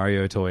about the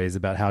Mario toys,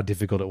 about how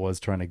difficult it was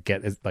trying to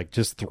get like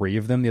just 3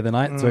 of them the other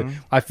night. So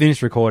I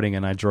finished recording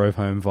and I drove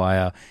home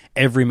via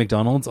every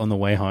McDonald's on the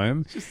way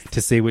home to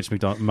see which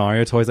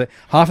Mario toys. Like,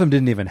 half of them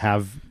didn't even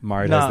have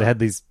Mario toys. They had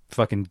these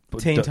fucking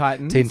Teen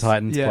Titans. Teen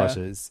Titans Yeah.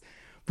 plushes,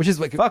 which is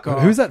like, Fuck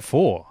off. who's that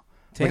for?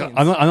 Like, Teens.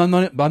 I'm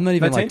not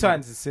even No, like Teen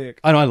Titans is sick.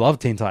 I know I love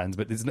Teen Titans,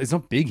 but it's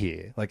not big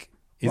here. Like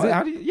Is Well, it?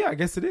 how do you, yeah, I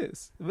guess it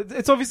is. But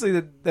it's obviously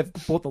that they've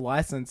bought the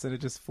license and are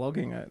just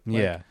flogging it. Like,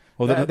 Yeah.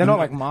 Well, they're not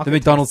like the market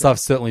McDonald's testing.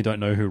 staff certainly don't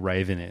know who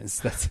Raven is.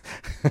 That's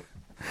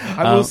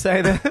I will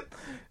say that.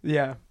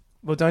 Yeah.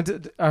 Well, don't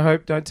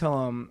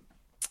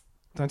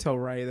tell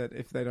Ray that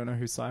if they don't know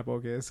who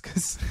Cyborg is,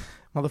 because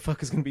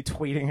motherfucker's gonna be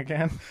tweeting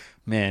again.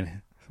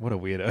 Man, what a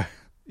weirdo.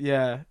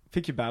 Yeah.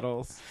 Pick your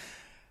battles.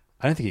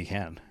 I don't think he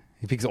can.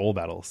 He picks all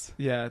battles.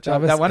 Yeah.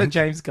 Jarvis, That one of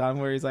James Gunn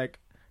where he's like,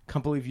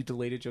 "Can't believe you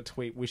deleted your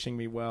tweet wishing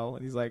me well,"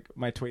 and he's like,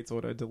 "My tweets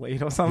auto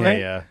delete or something."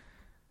 Yeah.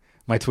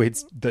 My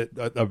tweets that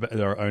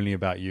are only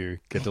about you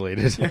get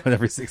deleted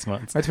every 6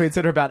 months. My tweets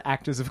that are about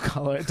actors of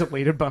color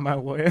deleted by my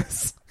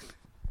lawyers.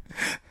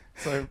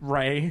 So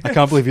Ray, I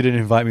can't believe you didn't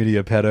invite me to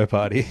your pedo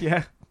party.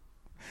 yeah,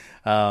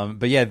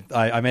 But yeah,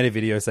 I made a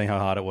video saying how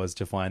hard it was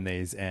to find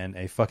these, and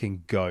a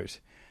fucking goat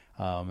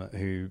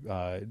who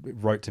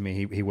wrote to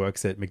me. He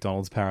works at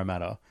McDonald's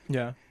Parramatta.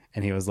 yeah.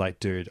 And he was like,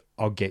 dude,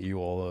 I'll get you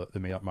all the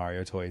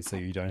Mario toys so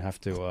you don't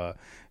have to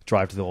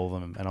drive to all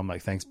of them. And I'm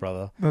like, thanks,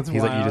 brother. That's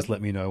He's like, you wild. just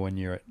let me know when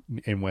you're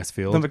in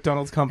Westfield. The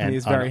McDonald's company And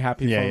is very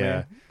happy for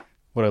me.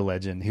 What a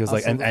legend. He was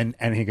like,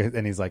 and he goes,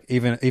 and he's like,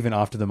 even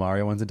after the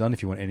Mario ones are done,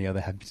 if you want any other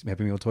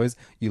Happy Meal toys,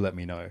 you let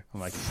me know. I'm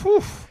like,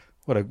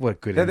 what a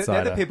good They're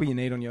insider. the people you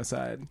need on your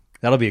side.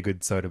 That'll be a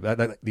good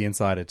soda. The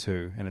Insider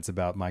too, and it's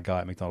about my guy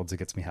at McDonald's who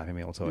gets me Happy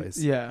Meal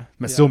toys. Yeah,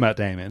 Still Matt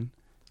Damon.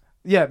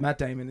 Yeah, Matt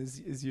Damon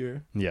is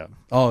you. Yeah.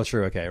 Oh,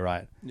 true. Okay,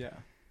 right. Yeah.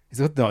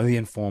 The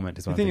Informant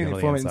is I one. think I'm the thinking of.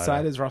 Informant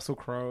inside is Russell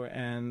Crowe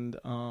and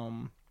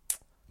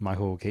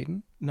Michael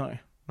Keaton. no,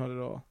 not at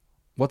all.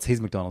 What's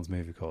his McDonald's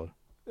movie called?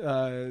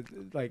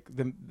 Like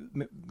the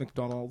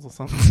McDonald's or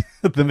something.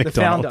 The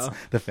McDonald's. Founder.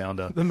 The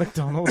Founder. The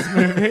McDonald's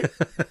movie.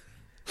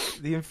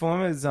 The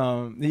Informer is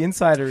the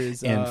Insider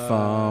is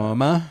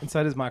Informer.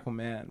 Insider is Michael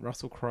Mann,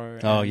 Russell Crowe.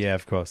 Oh and yeah,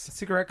 of course. the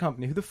cigarette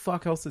company. Who the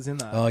fuck else is in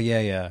that? Oh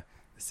yeah.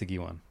 The Siggy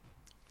one.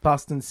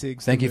 Boston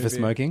Cigs. Thank the you for movie.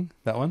 smoking.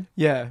 That one.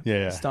 Yeah,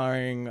 Yeah.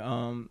 Starring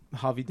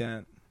Harvey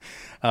Dent.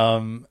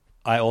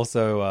 I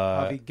also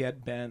Harvey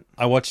Get Bent.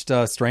 I watched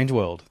Strange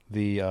World,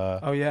 the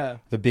Oh yeah.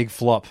 the big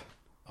flop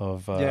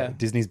of Yeah.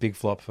 Disney's big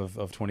flop of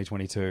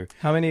 2022.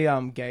 How many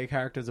gay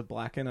characters are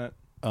black in it?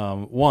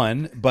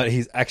 One, but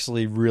he's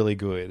actually really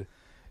good.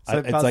 So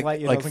It's Buzz like-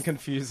 Lightyear like- doesn't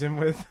confuse him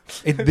with.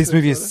 This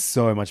movie is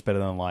so much better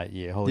than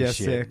Lightyear. Holy Yeah,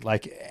 shit! sick.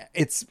 Like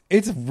it's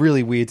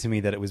really weird to me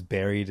that it was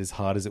buried as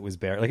hard as it was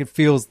buried. Like it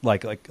feels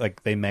like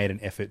they made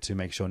an effort to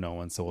make sure no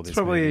one saw this It's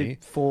probably movie.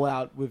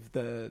 fallout with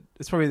the.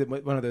 It's probably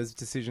one of those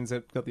decisions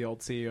that got the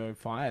old CEO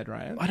fired,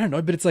 right? I don't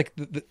know, but it's like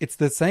it's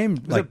the same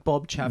like it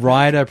Bob Chapek?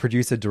 writer,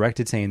 producer,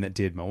 director team that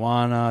did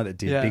Moana, that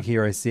did Yeah. Big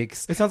Hero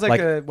 6. It sounds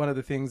like one of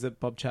the things that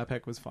Bob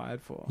Chapek was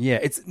fired for. Yeah,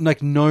 it's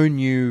like no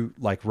new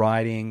like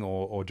writing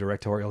or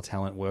directorial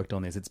talent worked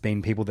on this. It's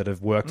been people that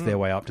have worked their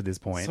way up to this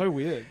point. So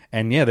weird.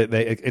 And yeah,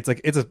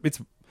 it's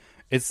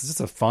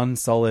just a fun,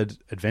 solid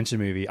adventure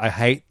movie. I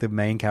hate the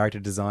main character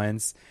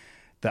designs.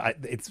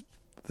 It's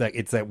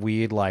that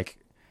weird like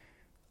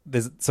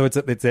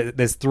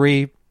there's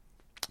three.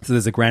 So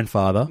there's a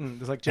grandfather,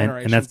 There's like and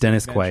generations that's of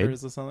Dennis Quaid.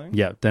 adventurers or something.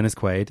 Yeah, Dennis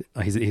Quaid.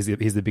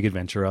 He's the big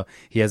adventurer.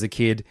 He has a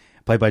kid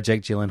played by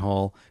Jake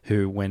Gyllenhaal,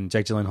 who, when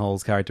Jake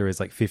Gyllenhaal's character is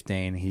like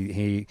 15,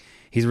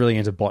 he's really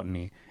into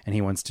botany, and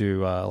he wants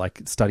to like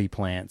study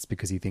plants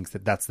because he thinks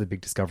that's the big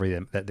discovery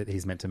that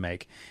he's meant to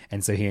make.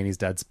 And so he and his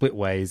dad split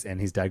ways,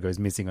 and his dad goes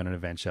missing on an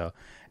adventure.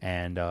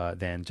 And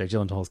then Jake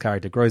Gyllenhaal's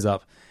character grows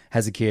up,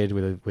 has a kid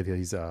with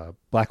his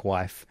black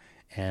wife,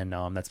 and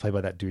that's played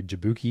by that dude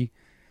Jabuki.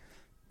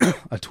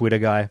 A Twitter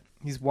guy.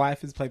 His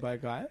wife is played by a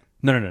guy.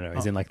 No.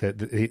 He's in like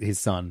his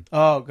son.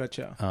 Oh,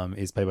 gotcha.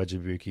 Is played by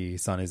Jabuki.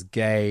 His son is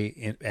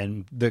gay,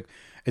 and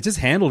it's just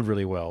handled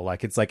really well.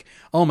 Like it's like,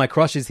 oh, my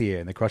crush is here,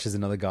 and the crush is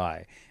another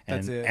guy, and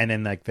That's it. and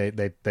then like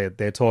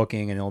they're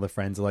talking, and all the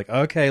friends are like,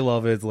 okay,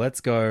 lovers,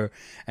 let's go,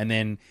 and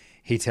then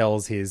he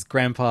tells his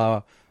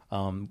grandpa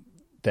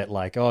that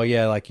like, oh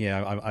yeah, like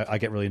I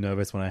get really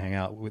nervous when I hang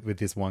out with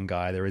this one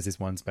guy. There is this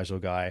one special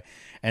guy,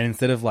 and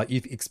instead of like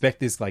you expect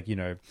this like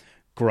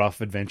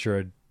gruff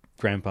adventurer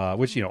grandpa,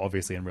 which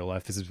obviously in real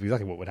life this is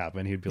exactly what would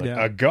happen. He'd be like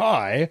a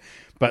guy,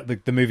 but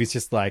the movie's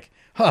just like,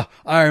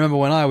 I remember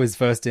when I was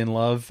first in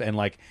love, and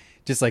like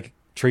just like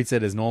treats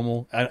it as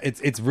normal.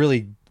 It's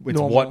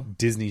normal. What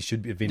Disney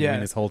should have been doing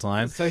this whole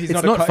time. So he's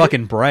it's not not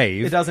fucking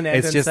brave. It doesn't end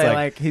it's and just say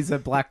like he's a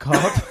black cop.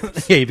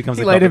 Yeah, he becomes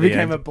he a cop later at the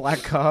became end. a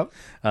black cop.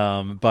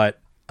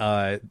 But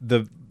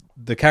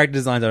the character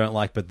designs I don't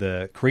like, but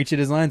the creature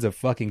designs are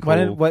fucking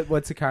cool.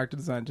 What's the character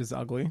design? Just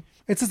ugly?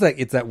 It's just like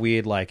it's that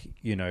weird like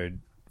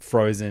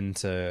Frozen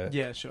to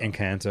sure.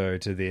 Encanto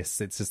to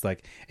this. It's just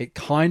like it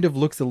kind of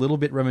looks a little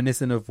bit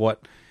reminiscent of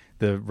what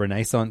the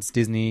Renaissance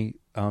Disney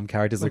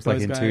characters look like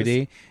those in guys.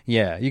 2D.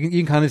 Yeah, you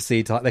can kind of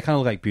see they kind of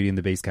look like Beauty and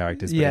the Beast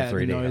characters, but Yeah, in 3D.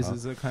 the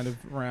noses are kind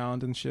of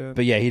round and shit.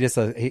 But yeah, he just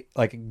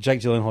like Jake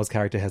Gyllenhaal's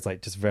character has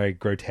like just very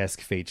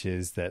grotesque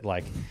features that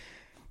like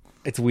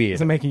it's weird.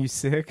 Is it making you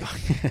sick?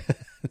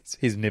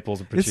 His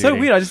nipples are protruding. It's so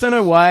weird. I just don't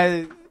know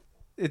why.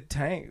 it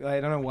tanked.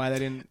 I don't know why they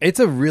didn't. It's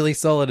a really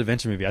solid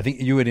adventure movie. I think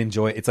you would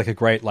enjoy it. It's like a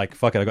great, like,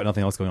 fuck it, I got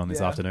nothing else going on this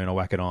Yeah. afternoon. I'll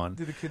whack it on.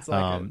 Do the kids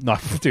like it? No,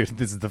 dude,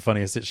 this is the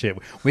funniest shit.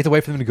 We have to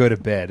wait for them to go to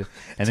bed,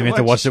 and then we have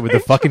to watch watch it with the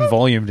fucking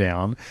volume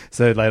down.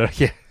 So later,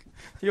 yeah.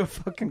 You're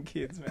fucking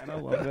kids, man. I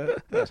love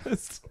it.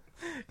 Just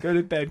go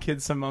to bed,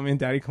 kids, so mommy and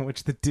daddy can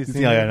watch the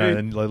Disney Yeah, I movie. know,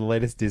 and like, the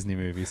latest Disney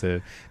movie, so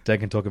Dad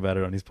can talk about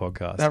it on his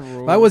podcast. That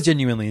rules. I was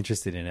genuinely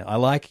interested in it. I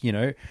like, you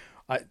know,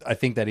 I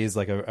think that is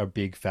like a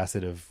big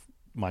facet of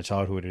my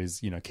childhood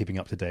is, you know, keeping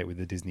up to date with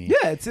the Disney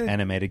it's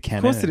animated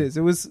canon. Of course it is.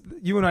 It was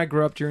you and I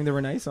grew up during the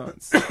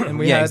Renaissance, and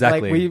we Yeah, had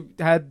exactly. we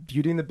had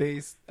Beauty and the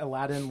Beast,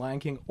 Aladdin, Lion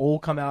King all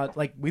come out.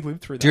 Like we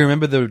lived through that. Do you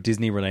remember the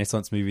Disney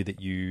Renaissance movie that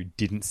you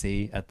didn't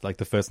see at, like,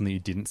 the first one that you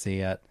didn't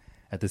see at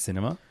the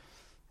cinema?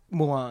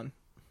 Mulan?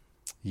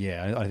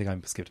 Yeah, I think I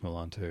skipped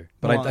Mulan too.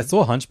 But Mulan. I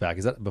saw Hunchback.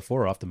 Is that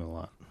before or after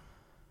Mulan?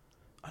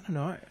 I don't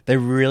know. They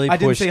really I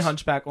pushed... didn't see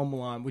Hunchback or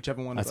Mulan,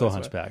 whichever one. I of saw those were.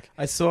 Hunchback.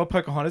 I saw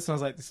Pocahontas, and I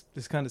was like,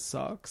 "This kind of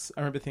sucks."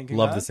 I remember thinking,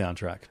 Love that. the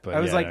soundtrack, but I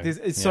was yeah, like,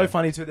 it's so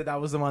funny too that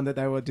was the one that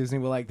they were Disney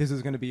were like, "This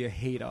is going to be a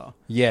heater."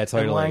 Yeah,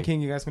 totally. And Lion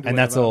King, you guys can do and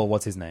that's whatever. all.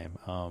 What's his name?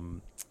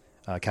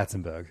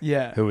 Katzenberg.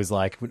 Yeah. Who was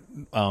like,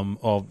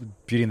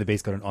 Beauty and the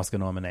Beast got an Oscar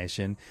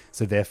nomination,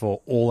 so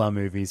therefore all our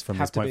movies from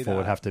Have this to point be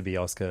forward that. have to be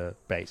Oscar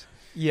bait.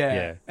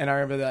 Yeah. And I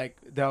remember like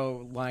they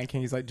were Lion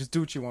King. He's like, "Just do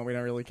what you want. We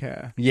don't really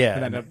care." Yeah.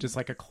 And ended up just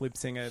like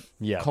eclipsing it.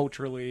 Yeah.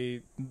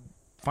 Culturally,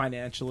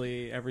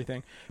 financially,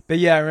 everything. But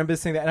yeah, I remember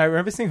seeing that, and I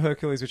remember seeing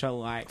Hercules, which I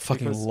liked.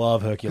 Fucking because-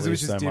 love Hercules because it was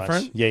just so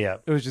different. much. Yeah.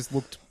 It was just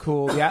looked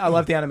cool. Yeah, I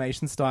love the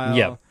animation style.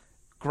 Yeah.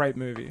 Great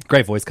movie.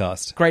 Great voice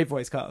cast. Great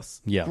voice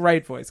cast. Yeah.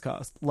 Great voice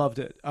cast. Loved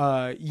it.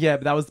 Yeah,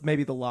 but that was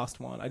maybe the last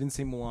one. I didn't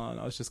see Mulan.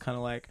 I was just kind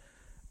of like,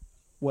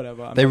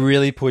 whatever. They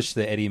really pushed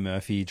the Eddie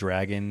Murphy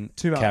dragon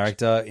Too much.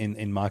 character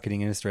in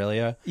marketing in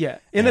Australia. Yeah.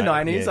 In the Yeah,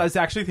 90s, yeah. I was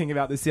actually thinking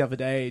about this the other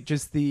day,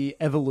 just the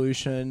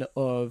evolution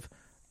of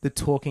the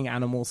talking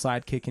animal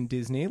sidekick in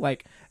Disney.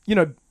 Like, you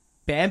know,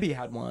 Bambi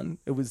had one.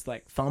 It was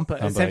like Thumper.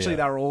 Essentially,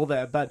 yeah. they were all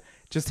there. But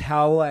just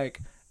how,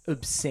 like,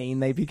 obscene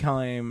they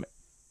became,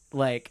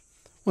 like...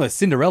 Well,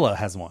 Cinderella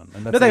has one.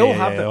 And that's, No, they yeah, all yeah,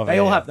 have yeah, them. yeah, They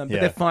all yeah, have them.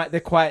 yeah. But they're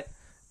quite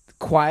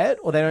quiet,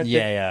 or they don't...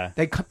 Yeah.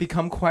 They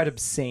become quite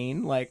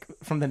obscene, like,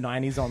 from the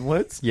 90s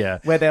onwards. Yeah.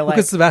 Where they're like...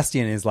 Because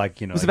Sebastian is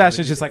like, you know... Well,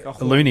 Sebastian's just like a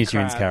horny Looney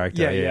Tunes crab.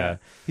 character, yeah.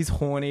 He's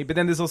horny. But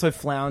then there's also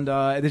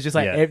Flounder. There's just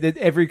like Yeah.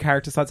 every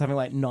character starts having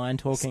like 9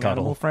 talking Scuttle.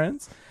 animal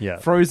friends. Yeah.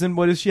 Frozen.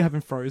 What does she have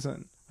in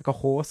Frozen? Like a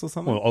horse or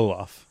something? Well,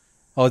 Olaf.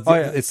 Oh, Oh,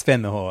 yeah. it's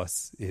Sven the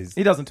horse.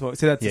 He doesn't talk,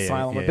 so that's Yeah, a yeah,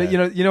 silent one. yeah, But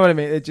yeah. you know what I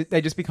mean? They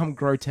just become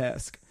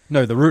grotesque.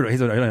 No, the Rudolph. He's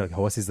not like a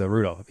horse. He's the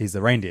Rudolph. He's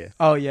the reindeer.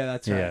 Oh yeah,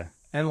 that's right. Yeah.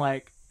 And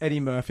like Eddie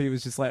Murphy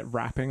was just like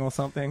rapping or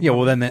something. Yeah,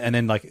 well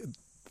then like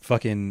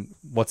fucking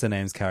what's her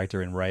name's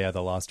character in Raya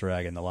the Last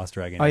Dragon. The Last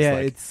Dragon. Oh is yeah,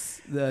 like,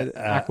 it's the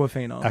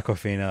Aquafina.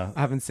 Aquafina. I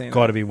haven't seen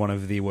Got it. to be one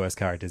of the worst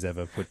characters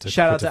ever put to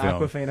Shout put out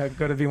to film. Aquafina.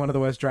 Got to be one of the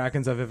worst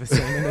dragons I've ever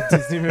seen in a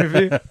Disney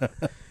movie.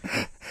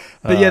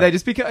 But yeah, they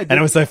just become. And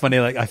it was so funny.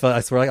 Like I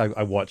swear, like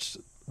I watched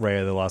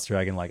Raya the Last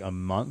Dragon like a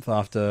month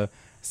after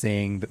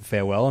seeing the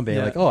Farewell and being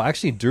Yeah. like, oh, I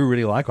actually do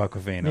really like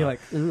Aquafina. And you're like,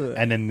 ugh.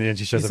 and then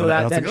she shows You up saw and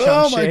I that was like, then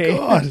oh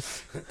my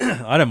Shang-Chi.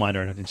 god. I don't mind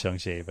her in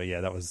Shang-Chi, but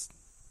yeah, that was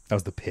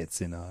the pits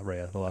in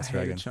Raya the Last I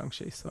Dragon. hated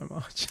Shang-Chi so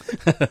much.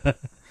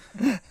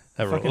 That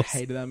I fucking rules.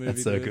 hated that movie.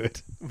 It's so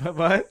dude. good.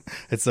 What?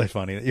 It's so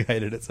funny that you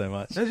hated it so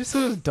much. I just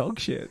thought it was dog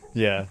shit.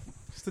 Yeah.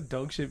 Just a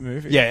dog shit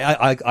movie.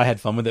 Yeah, I had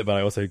fun with it, but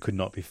I also could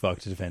not be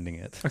fucked defending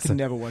it. I can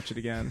never watch it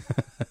again.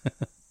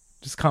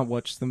 Just can't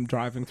watch them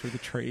driving through the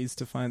trees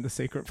to find the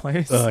secret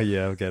place. Oh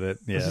yeah, I'll get it.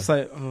 Yeah. It's just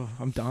like, oh,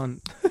 I'm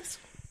done.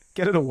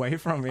 Get it away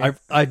from me.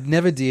 I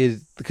never did,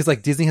 because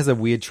like Disney has a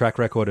weird track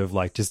record of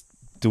like just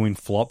doing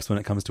flops when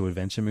it comes to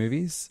adventure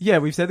movies. Yeah,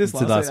 we've said this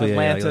last week. week,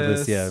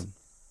 Atlantis, yeah.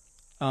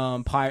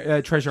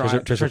 Treasure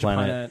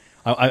Planet.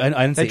 I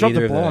didn't They see dropped either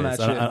the of ball on those,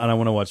 that and shit. I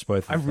want to watch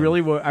both.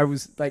 I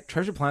was like,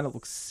 Treasure Planet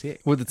looks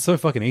sick. Well, it's so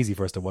fucking easy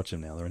for us to watch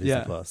them now. They're on Disney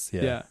Yeah. Plus.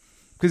 Yeah.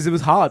 Because it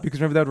was hard,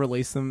 because remember they'd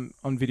release them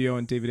on video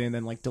and DVD and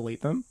then like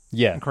delete them?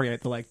 Yeah. And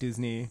create the like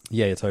Disney.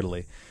 Yeah,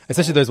 totally.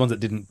 Especially those ones that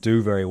didn't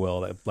do very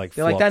well. That like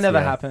They're like, that flopped, never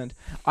yeah. happened.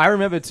 I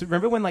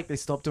remember when like they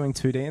stopped doing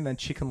 2D and then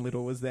Chicken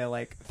Little was their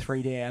like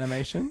 3D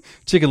animation?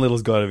 Chicken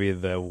Little's got to be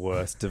the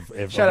worst of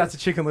ever. Shout out to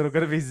Chicken Little.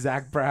 Gotta be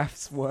Zach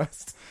Braff's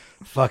worst.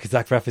 Fuck,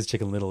 Zach Braff is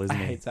Chicken Little, isn't I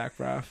he? hate Zach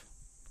Braff.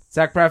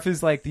 Zach Braff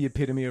is like the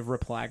epitome of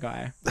reply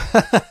guy.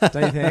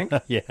 Don't you think?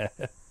 Yeah.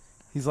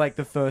 He's like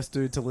the first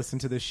dude to listen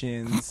to the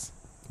Shins.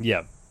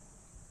 Yeah.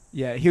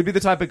 Yeah, he would be the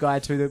type of guy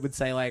too that would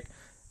say like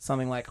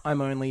something like, "I'm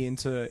only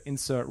into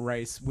insert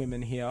race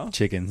women here."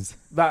 Chickens.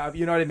 But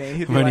you know what I mean?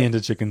 He'd I'm be only like,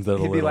 into chickens that are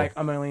He'd be little. like,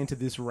 "I'm only into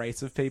this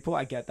race of people."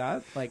 I get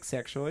that, like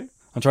sexually.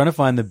 I'm trying to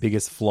find the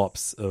biggest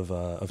flops of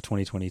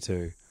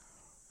 2022.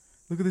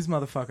 Look at this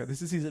motherfucker.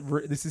 This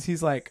is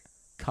his like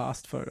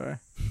cast photo.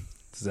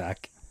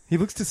 Zach. He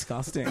looks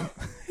disgusting.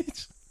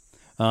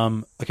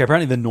 Okay,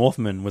 apparently The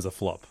Northman was a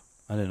flop.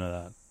 I didn't know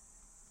that.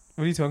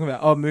 What are you talking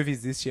about? Oh,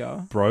 movies this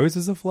year. Bros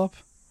is a flop?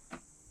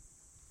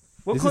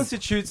 What This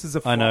constitutes as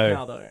a flop I know.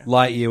 now, though?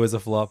 Lightyear was a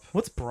flop.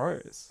 What's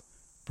Bros?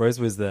 Bros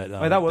was that.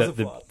 that was a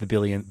flop. The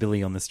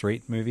Billy on the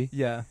Street movie.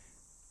 Yeah.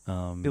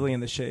 Billy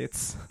in the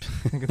Sheets.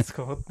 I think it's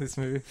called this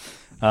movie.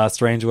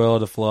 Strange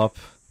World, a flop.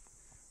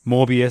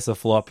 Morbius, a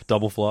flop.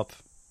 Double flop.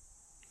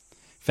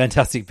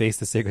 Fantastic Beasts: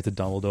 The Secret to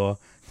Dumbledore.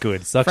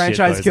 Good. Suck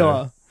Franchise shit,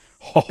 killer.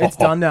 It's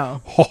done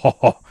now.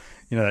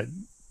 You know,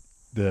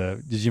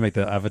 did you make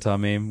the Avatar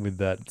meme with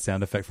that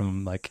sound effect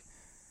from like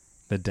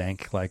the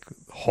dank like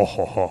ho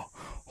ho ho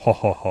ho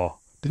ho ho?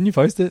 Didn't you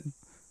post it?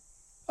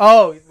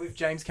 Oh, with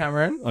James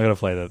Cameron. I gotta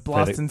play the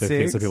Blasting thing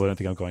cigs. so people don't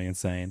think I'm going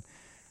insane.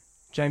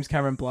 James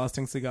Cameron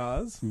blasting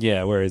cigars.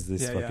 Yeah, where is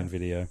this Yeah, fucking yeah.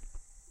 video?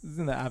 This is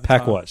in the Avatar.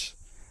 Pack watch.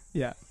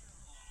 Yeah.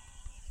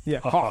 Yeah.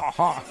 Ha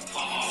ha.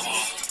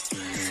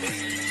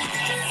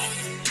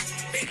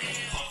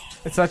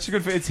 It's such a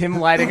good. It's him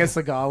lighting a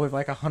cigar with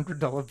like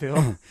 $100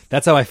 bill.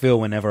 That's how I feel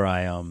whenever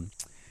I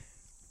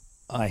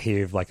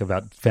hear like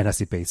about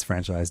Fantastic Beasts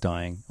franchise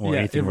dying or Yeah,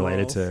 anything it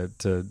related rolls.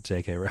 to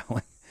J.K.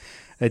 Rowling.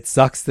 It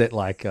sucks that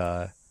like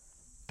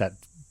that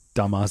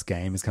dumbass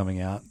game is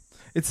coming out.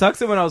 It sucks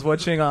that when I was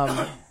watching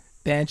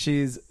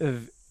Banshees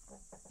of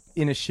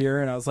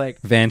Inisherin, I was like,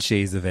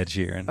 Banshees of Ed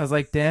Sheeran. I was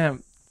like,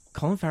 damn,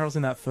 Colin Farrell's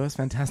in that first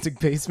Fantastic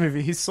Beasts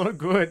movie. He's so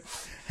good.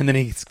 And then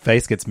his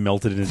face gets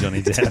melted into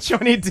Johnny Depp.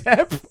 Johnny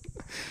Depp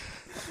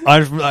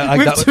I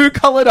with two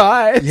coloured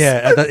eyes.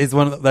 Yeah, that is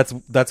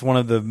that's one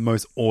of the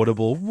most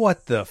audible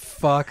 "what the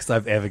fucks"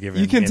 I've ever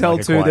given. You can in, tell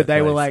like, a too quiet that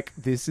they were place. like,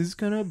 this is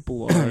gonna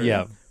blow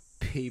Yeah.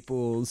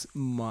 people's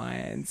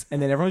minds, and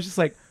then everyone's just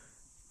like,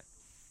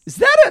 is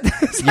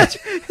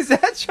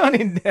that Johnny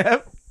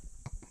Depp?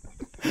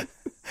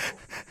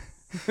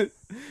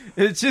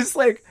 It's just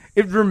like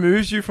it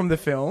removes you from the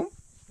film.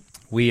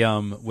 we're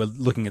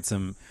looking at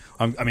some.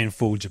 I'm in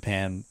full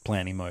Japan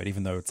planning mode,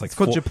 even though it's like It's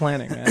called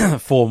Japanning, man.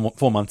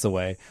 4 months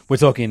away. We're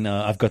talking.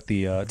 I've got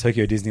the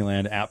Tokyo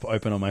Disneyland app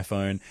open on my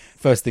phone.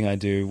 First thing I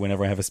do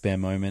whenever I have a spare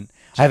moment,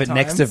 I have it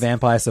next to Times.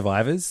 Vampire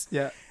Survivors.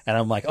 Yeah. And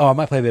I'm like, oh, I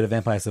might play a bit of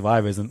Vampire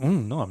Survivors,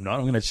 and no, I'm not.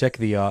 I'm going to check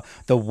the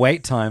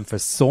wait time for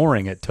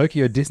Soaring at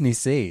Tokyo Disney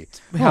Sea.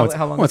 How it's,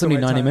 long oh, is it's the only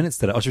wait 90 time? minutes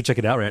today. I should check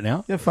it out right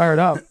now. Yeah, fire it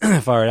up.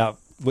 Fire it up.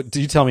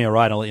 Do you tell me a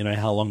ride? I'll let you know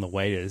how long the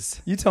wait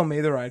is. You tell me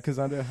the ride because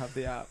I don't have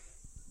the app.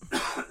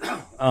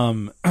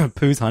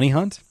 Pooh's Honey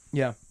Hunt.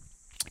 Yeah.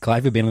 Clive,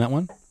 have you been on that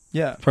one?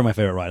 Yeah. Probably my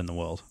favorite ride in the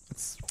world.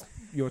 It's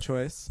your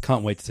choice.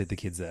 Can't wait to take the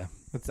kids there.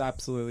 It's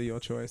absolutely your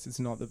choice. It's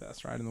not the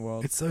best ride in the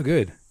world. It's so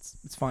good.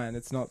 It's fine.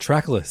 It's not.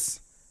 Trackless.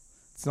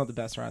 It's not the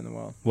best ride in the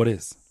world. What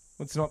is?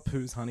 It's not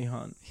Pooh's Honey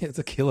Hunt. Yeah, it's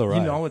a killer ride.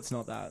 You know it's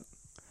not that.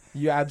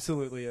 You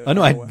absolutely. I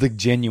know.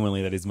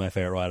 Genuinely, that is my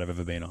favorite ride I've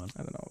ever been on.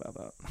 I don't know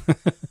about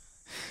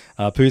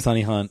that. Pooh's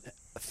Honey Hunt,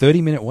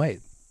 30-minute wait.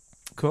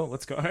 Cool.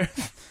 Let's go.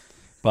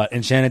 But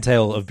Enchanted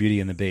Tale of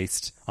Beauty and the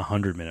Beast,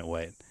 100-minute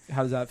wait.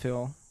 How does that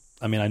feel?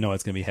 I mean, I know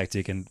it's going to be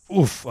hectic, and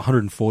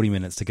 140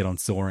 minutes to get on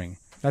Soaring.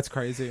 That's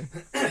crazy.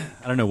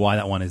 I don't know why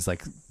that one is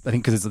like. I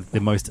think because it's the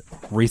most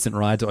recent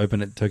ride to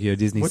open at Tokyo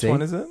Disney Which Sea.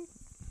 one is it?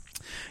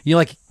 You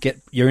like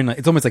you're in like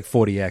it's almost like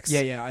 40X.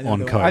 Yeah. I know on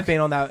the Coke. one. I've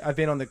been on that. I've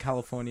been on the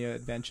California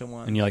Adventure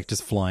one. And you're like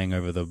just flying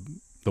over the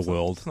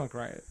world. It's not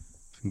great.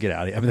 Get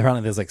out of here. I mean,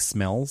 apparently there's like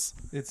smells.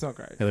 It's not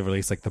great. Yeah, they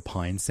release like the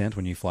pine scent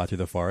when you fly through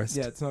the forest.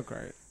 Yeah, it's not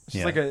great. It's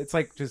Yeah. just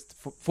like just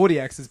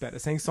 40X is better.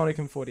 Saying Sonic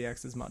and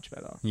 40X is much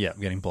better. Yeah,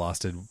 getting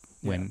blasted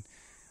when.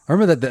 I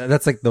remember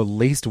that's like the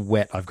least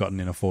wet I've gotten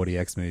in a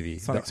 40X movie.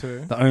 Sonic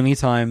 2. The only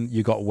time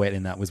you got wet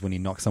in that was when you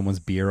knocked someone's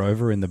beer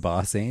over in the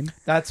bar scene.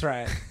 That's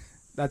right.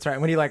 That's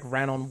right. When he like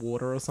ran on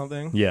water or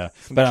something. Yeah,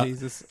 Some but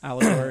Jesus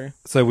allegory.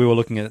 so we were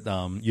looking at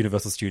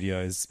Universal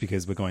Studios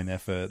because we're going there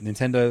for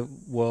Nintendo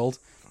World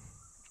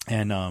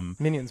and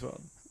Minions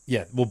World.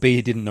 Yeah, well, B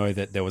didn't know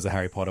that there was a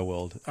Harry Potter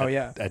world.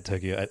 At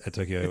Tokyo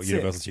It's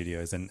Universal sick.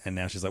 Studios, and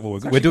now she's like, "Well,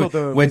 It's we're actually doing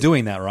called the we're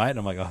doing that, right?" And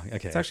I'm like, "Oh,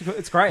 okay." It's actually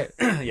it's great.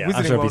 Yeah, I'm Wizarding sure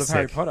it'd be World of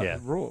Harry sick. Potter Yeah.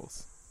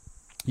 rules.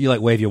 You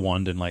like wave your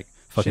wand and like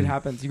fucking Shit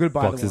happens. You got to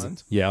buy boxes. the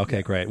wand. Yeah,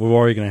 okay, great. We're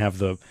already going to have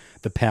the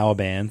power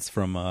bands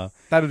from.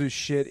 That'll do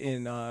shit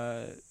in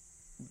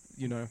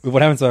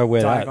What happens if I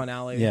wear Diagon that?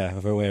 Alley. Yeah,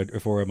 if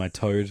I wear my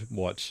Toad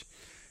watch.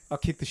 I'll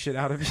kick the shit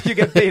out of you. You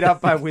get beat up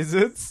by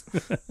wizards.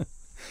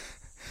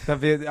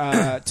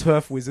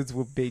 Turf wizards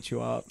will beat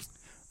you up.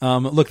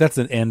 Look, that's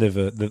the end of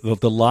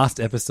the last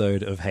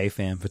episode of Hey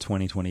Fam for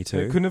 2022.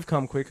 It couldn't have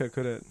come quicker,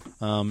 could it?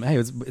 Hey,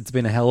 it's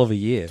been a hell of a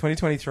year.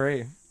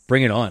 2023.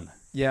 Bring it on.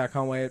 Yeah, I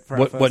can't wait for our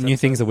What first new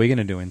episode. things are we going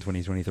to do in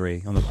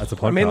 2023 as a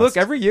podcast? I mean, look,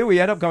 every year we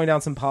end up going down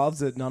some paths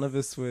that none of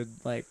us would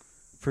like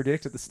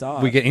predict at the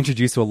start. We get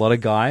introduced to a lot of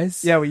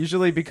guys. Yeah, we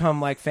usually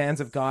become like fans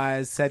of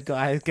guys. Said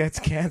guy gets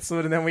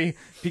cancelled, and then we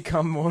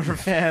become more of a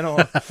fan.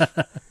 Or,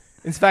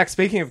 in fact,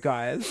 speaking of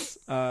guys,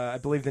 I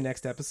believe the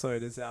next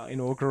episode is our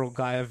inaugural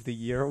Guy of the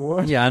Year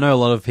award. Yeah, I know a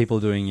lot of people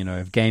doing,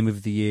 Game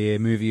of the Year,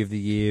 Movie of the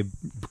Year,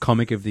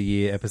 Comic of the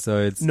Year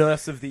episodes.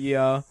 Nurse of the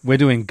Year. We're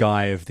doing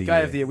Guy of the Year. Guy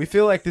of the Year. We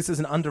feel like this is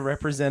an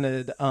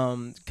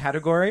underrepresented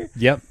category.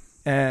 Yep.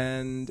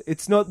 And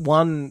it's not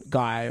one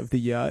guy of the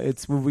year.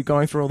 We're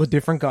going through all the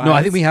different guys. No,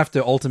 I think we have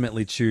to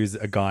ultimately choose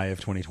a guy of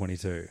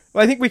 2022.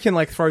 Well, I think we can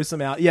like throw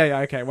some out.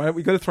 Yeah, okay. Well,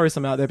 we got to throw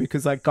some out there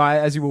because like guy,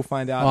 as you will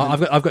find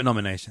out. I've got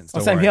nominations.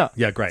 Don't same worry. here.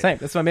 Yeah, great. Same.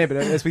 That's what I mean. But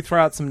as we throw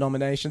out some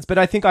nominations, but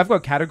I think I've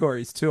got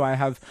categories too. I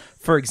have,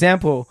 for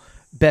example,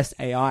 best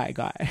AI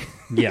guy.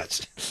 Yeah.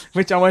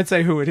 Which I won't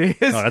say who it is.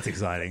 Oh, that's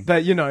exciting.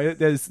 But you know,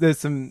 there's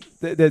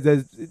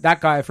that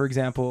guy, for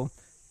example,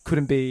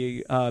 couldn't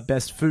be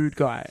best food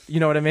guy. You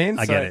know what I mean?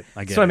 I get it.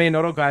 So I mean,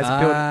 not all guys are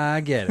built.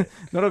 I get it.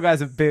 Not all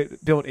guys are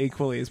built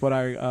equally, is what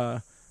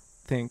I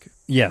think.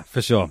 Yeah,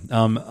 for sure.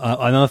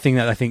 Another thing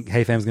that I think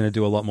Hey Fam's going to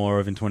do a lot more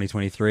of in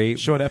 2023.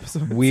 Short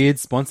episodes. Weird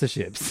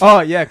sponsorships.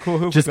 Oh, yeah,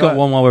 cool. Just got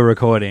one while we're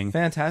recording.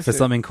 Fantastic. For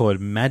something called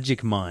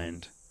Magic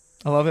Mind.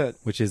 I love it.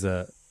 Which is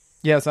a...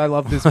 Yes, I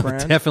love this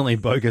brand. Definitely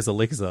bogus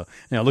elixir.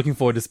 Now, looking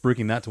forward to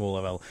spruiking that to all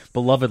of our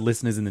beloved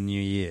listeners in the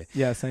new year.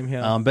 Yeah, same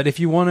here. But if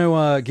you want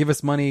to give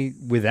us money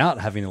without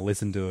having to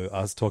listen to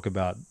us talk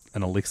about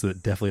an elixir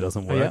that definitely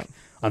doesn't work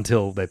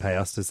until they pay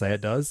us to say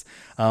it does,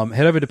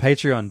 head over to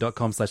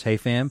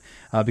patreon.com/heyfam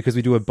because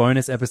we do a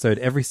bonus episode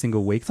every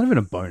single week. It's not even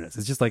a bonus.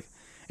 It's just like,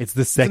 it's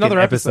the second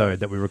episode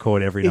that we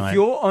record every night. If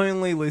you're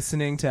only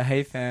listening to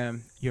Hey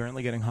Fam, you're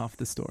only getting half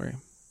the story.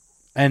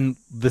 And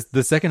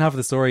the second half of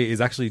the story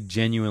is actually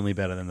genuinely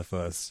better than the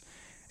first.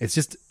 It's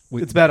just...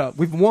 it's better.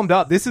 We've warmed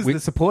up. This is the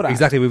support act.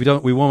 Exactly.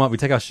 We warm up. We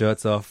take our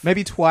shirts off.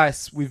 Maybe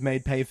twice we've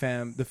made Hey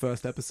Fam the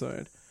first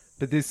episode.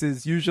 But this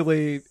is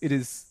usually...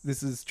 This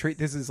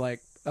is like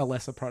a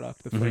lesser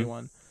product, the free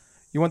one.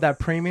 You want that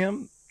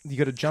premium? You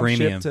got to jump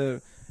ship to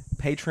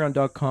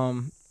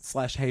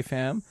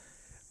patreon.com/heyfam.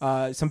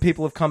 Some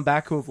people have come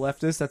back who have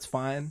left us. That's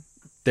fine.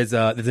 There's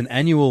an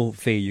annual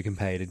fee you can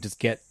pay to just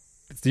get...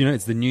 it's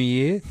the new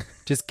year.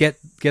 Just get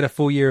a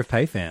full year of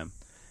PayFam.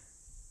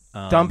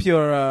 Dump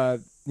your, I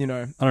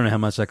don't know how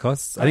much that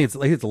costs. I think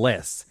it's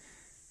less.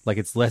 Like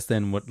it's less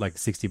than what like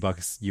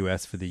 $60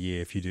 US for the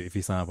year if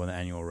you sign up on the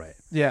annual rate.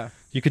 Yeah,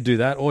 you could do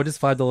that, or just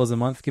 $5 a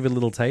month. Give it a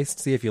little taste,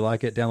 see if you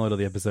like it. Download all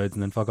the episodes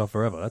and then fuck off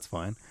forever. That's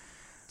fine.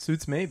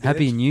 Suits me. Bitch.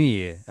 Happy New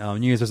Year.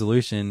 New Year's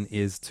resolution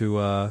is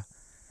to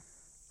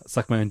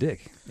suck my own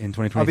dick in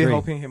 2023. I'll be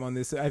helping him on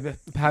this.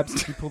 Perhaps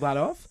if you pull that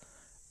off.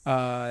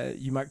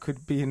 You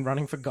could be in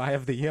running for Guy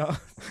of the Year.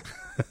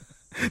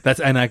 That's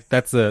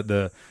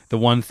the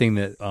one thing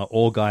that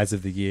all guys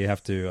of the year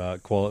have to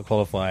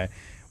qualify.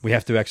 We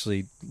have to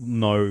actually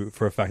know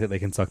for a fact that they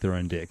can suck their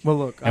own dick. Well,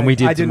 look, and I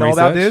didn't know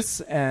about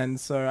this, and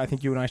so I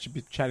think you and I should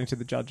be chatting to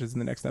the judges in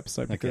the next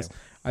episode because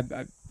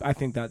I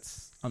think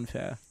that's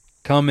unfair.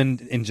 Come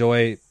and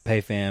enjoy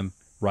PayFam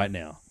right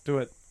now. Do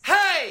it.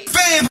 Hey!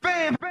 Bam!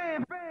 Bam! Bam!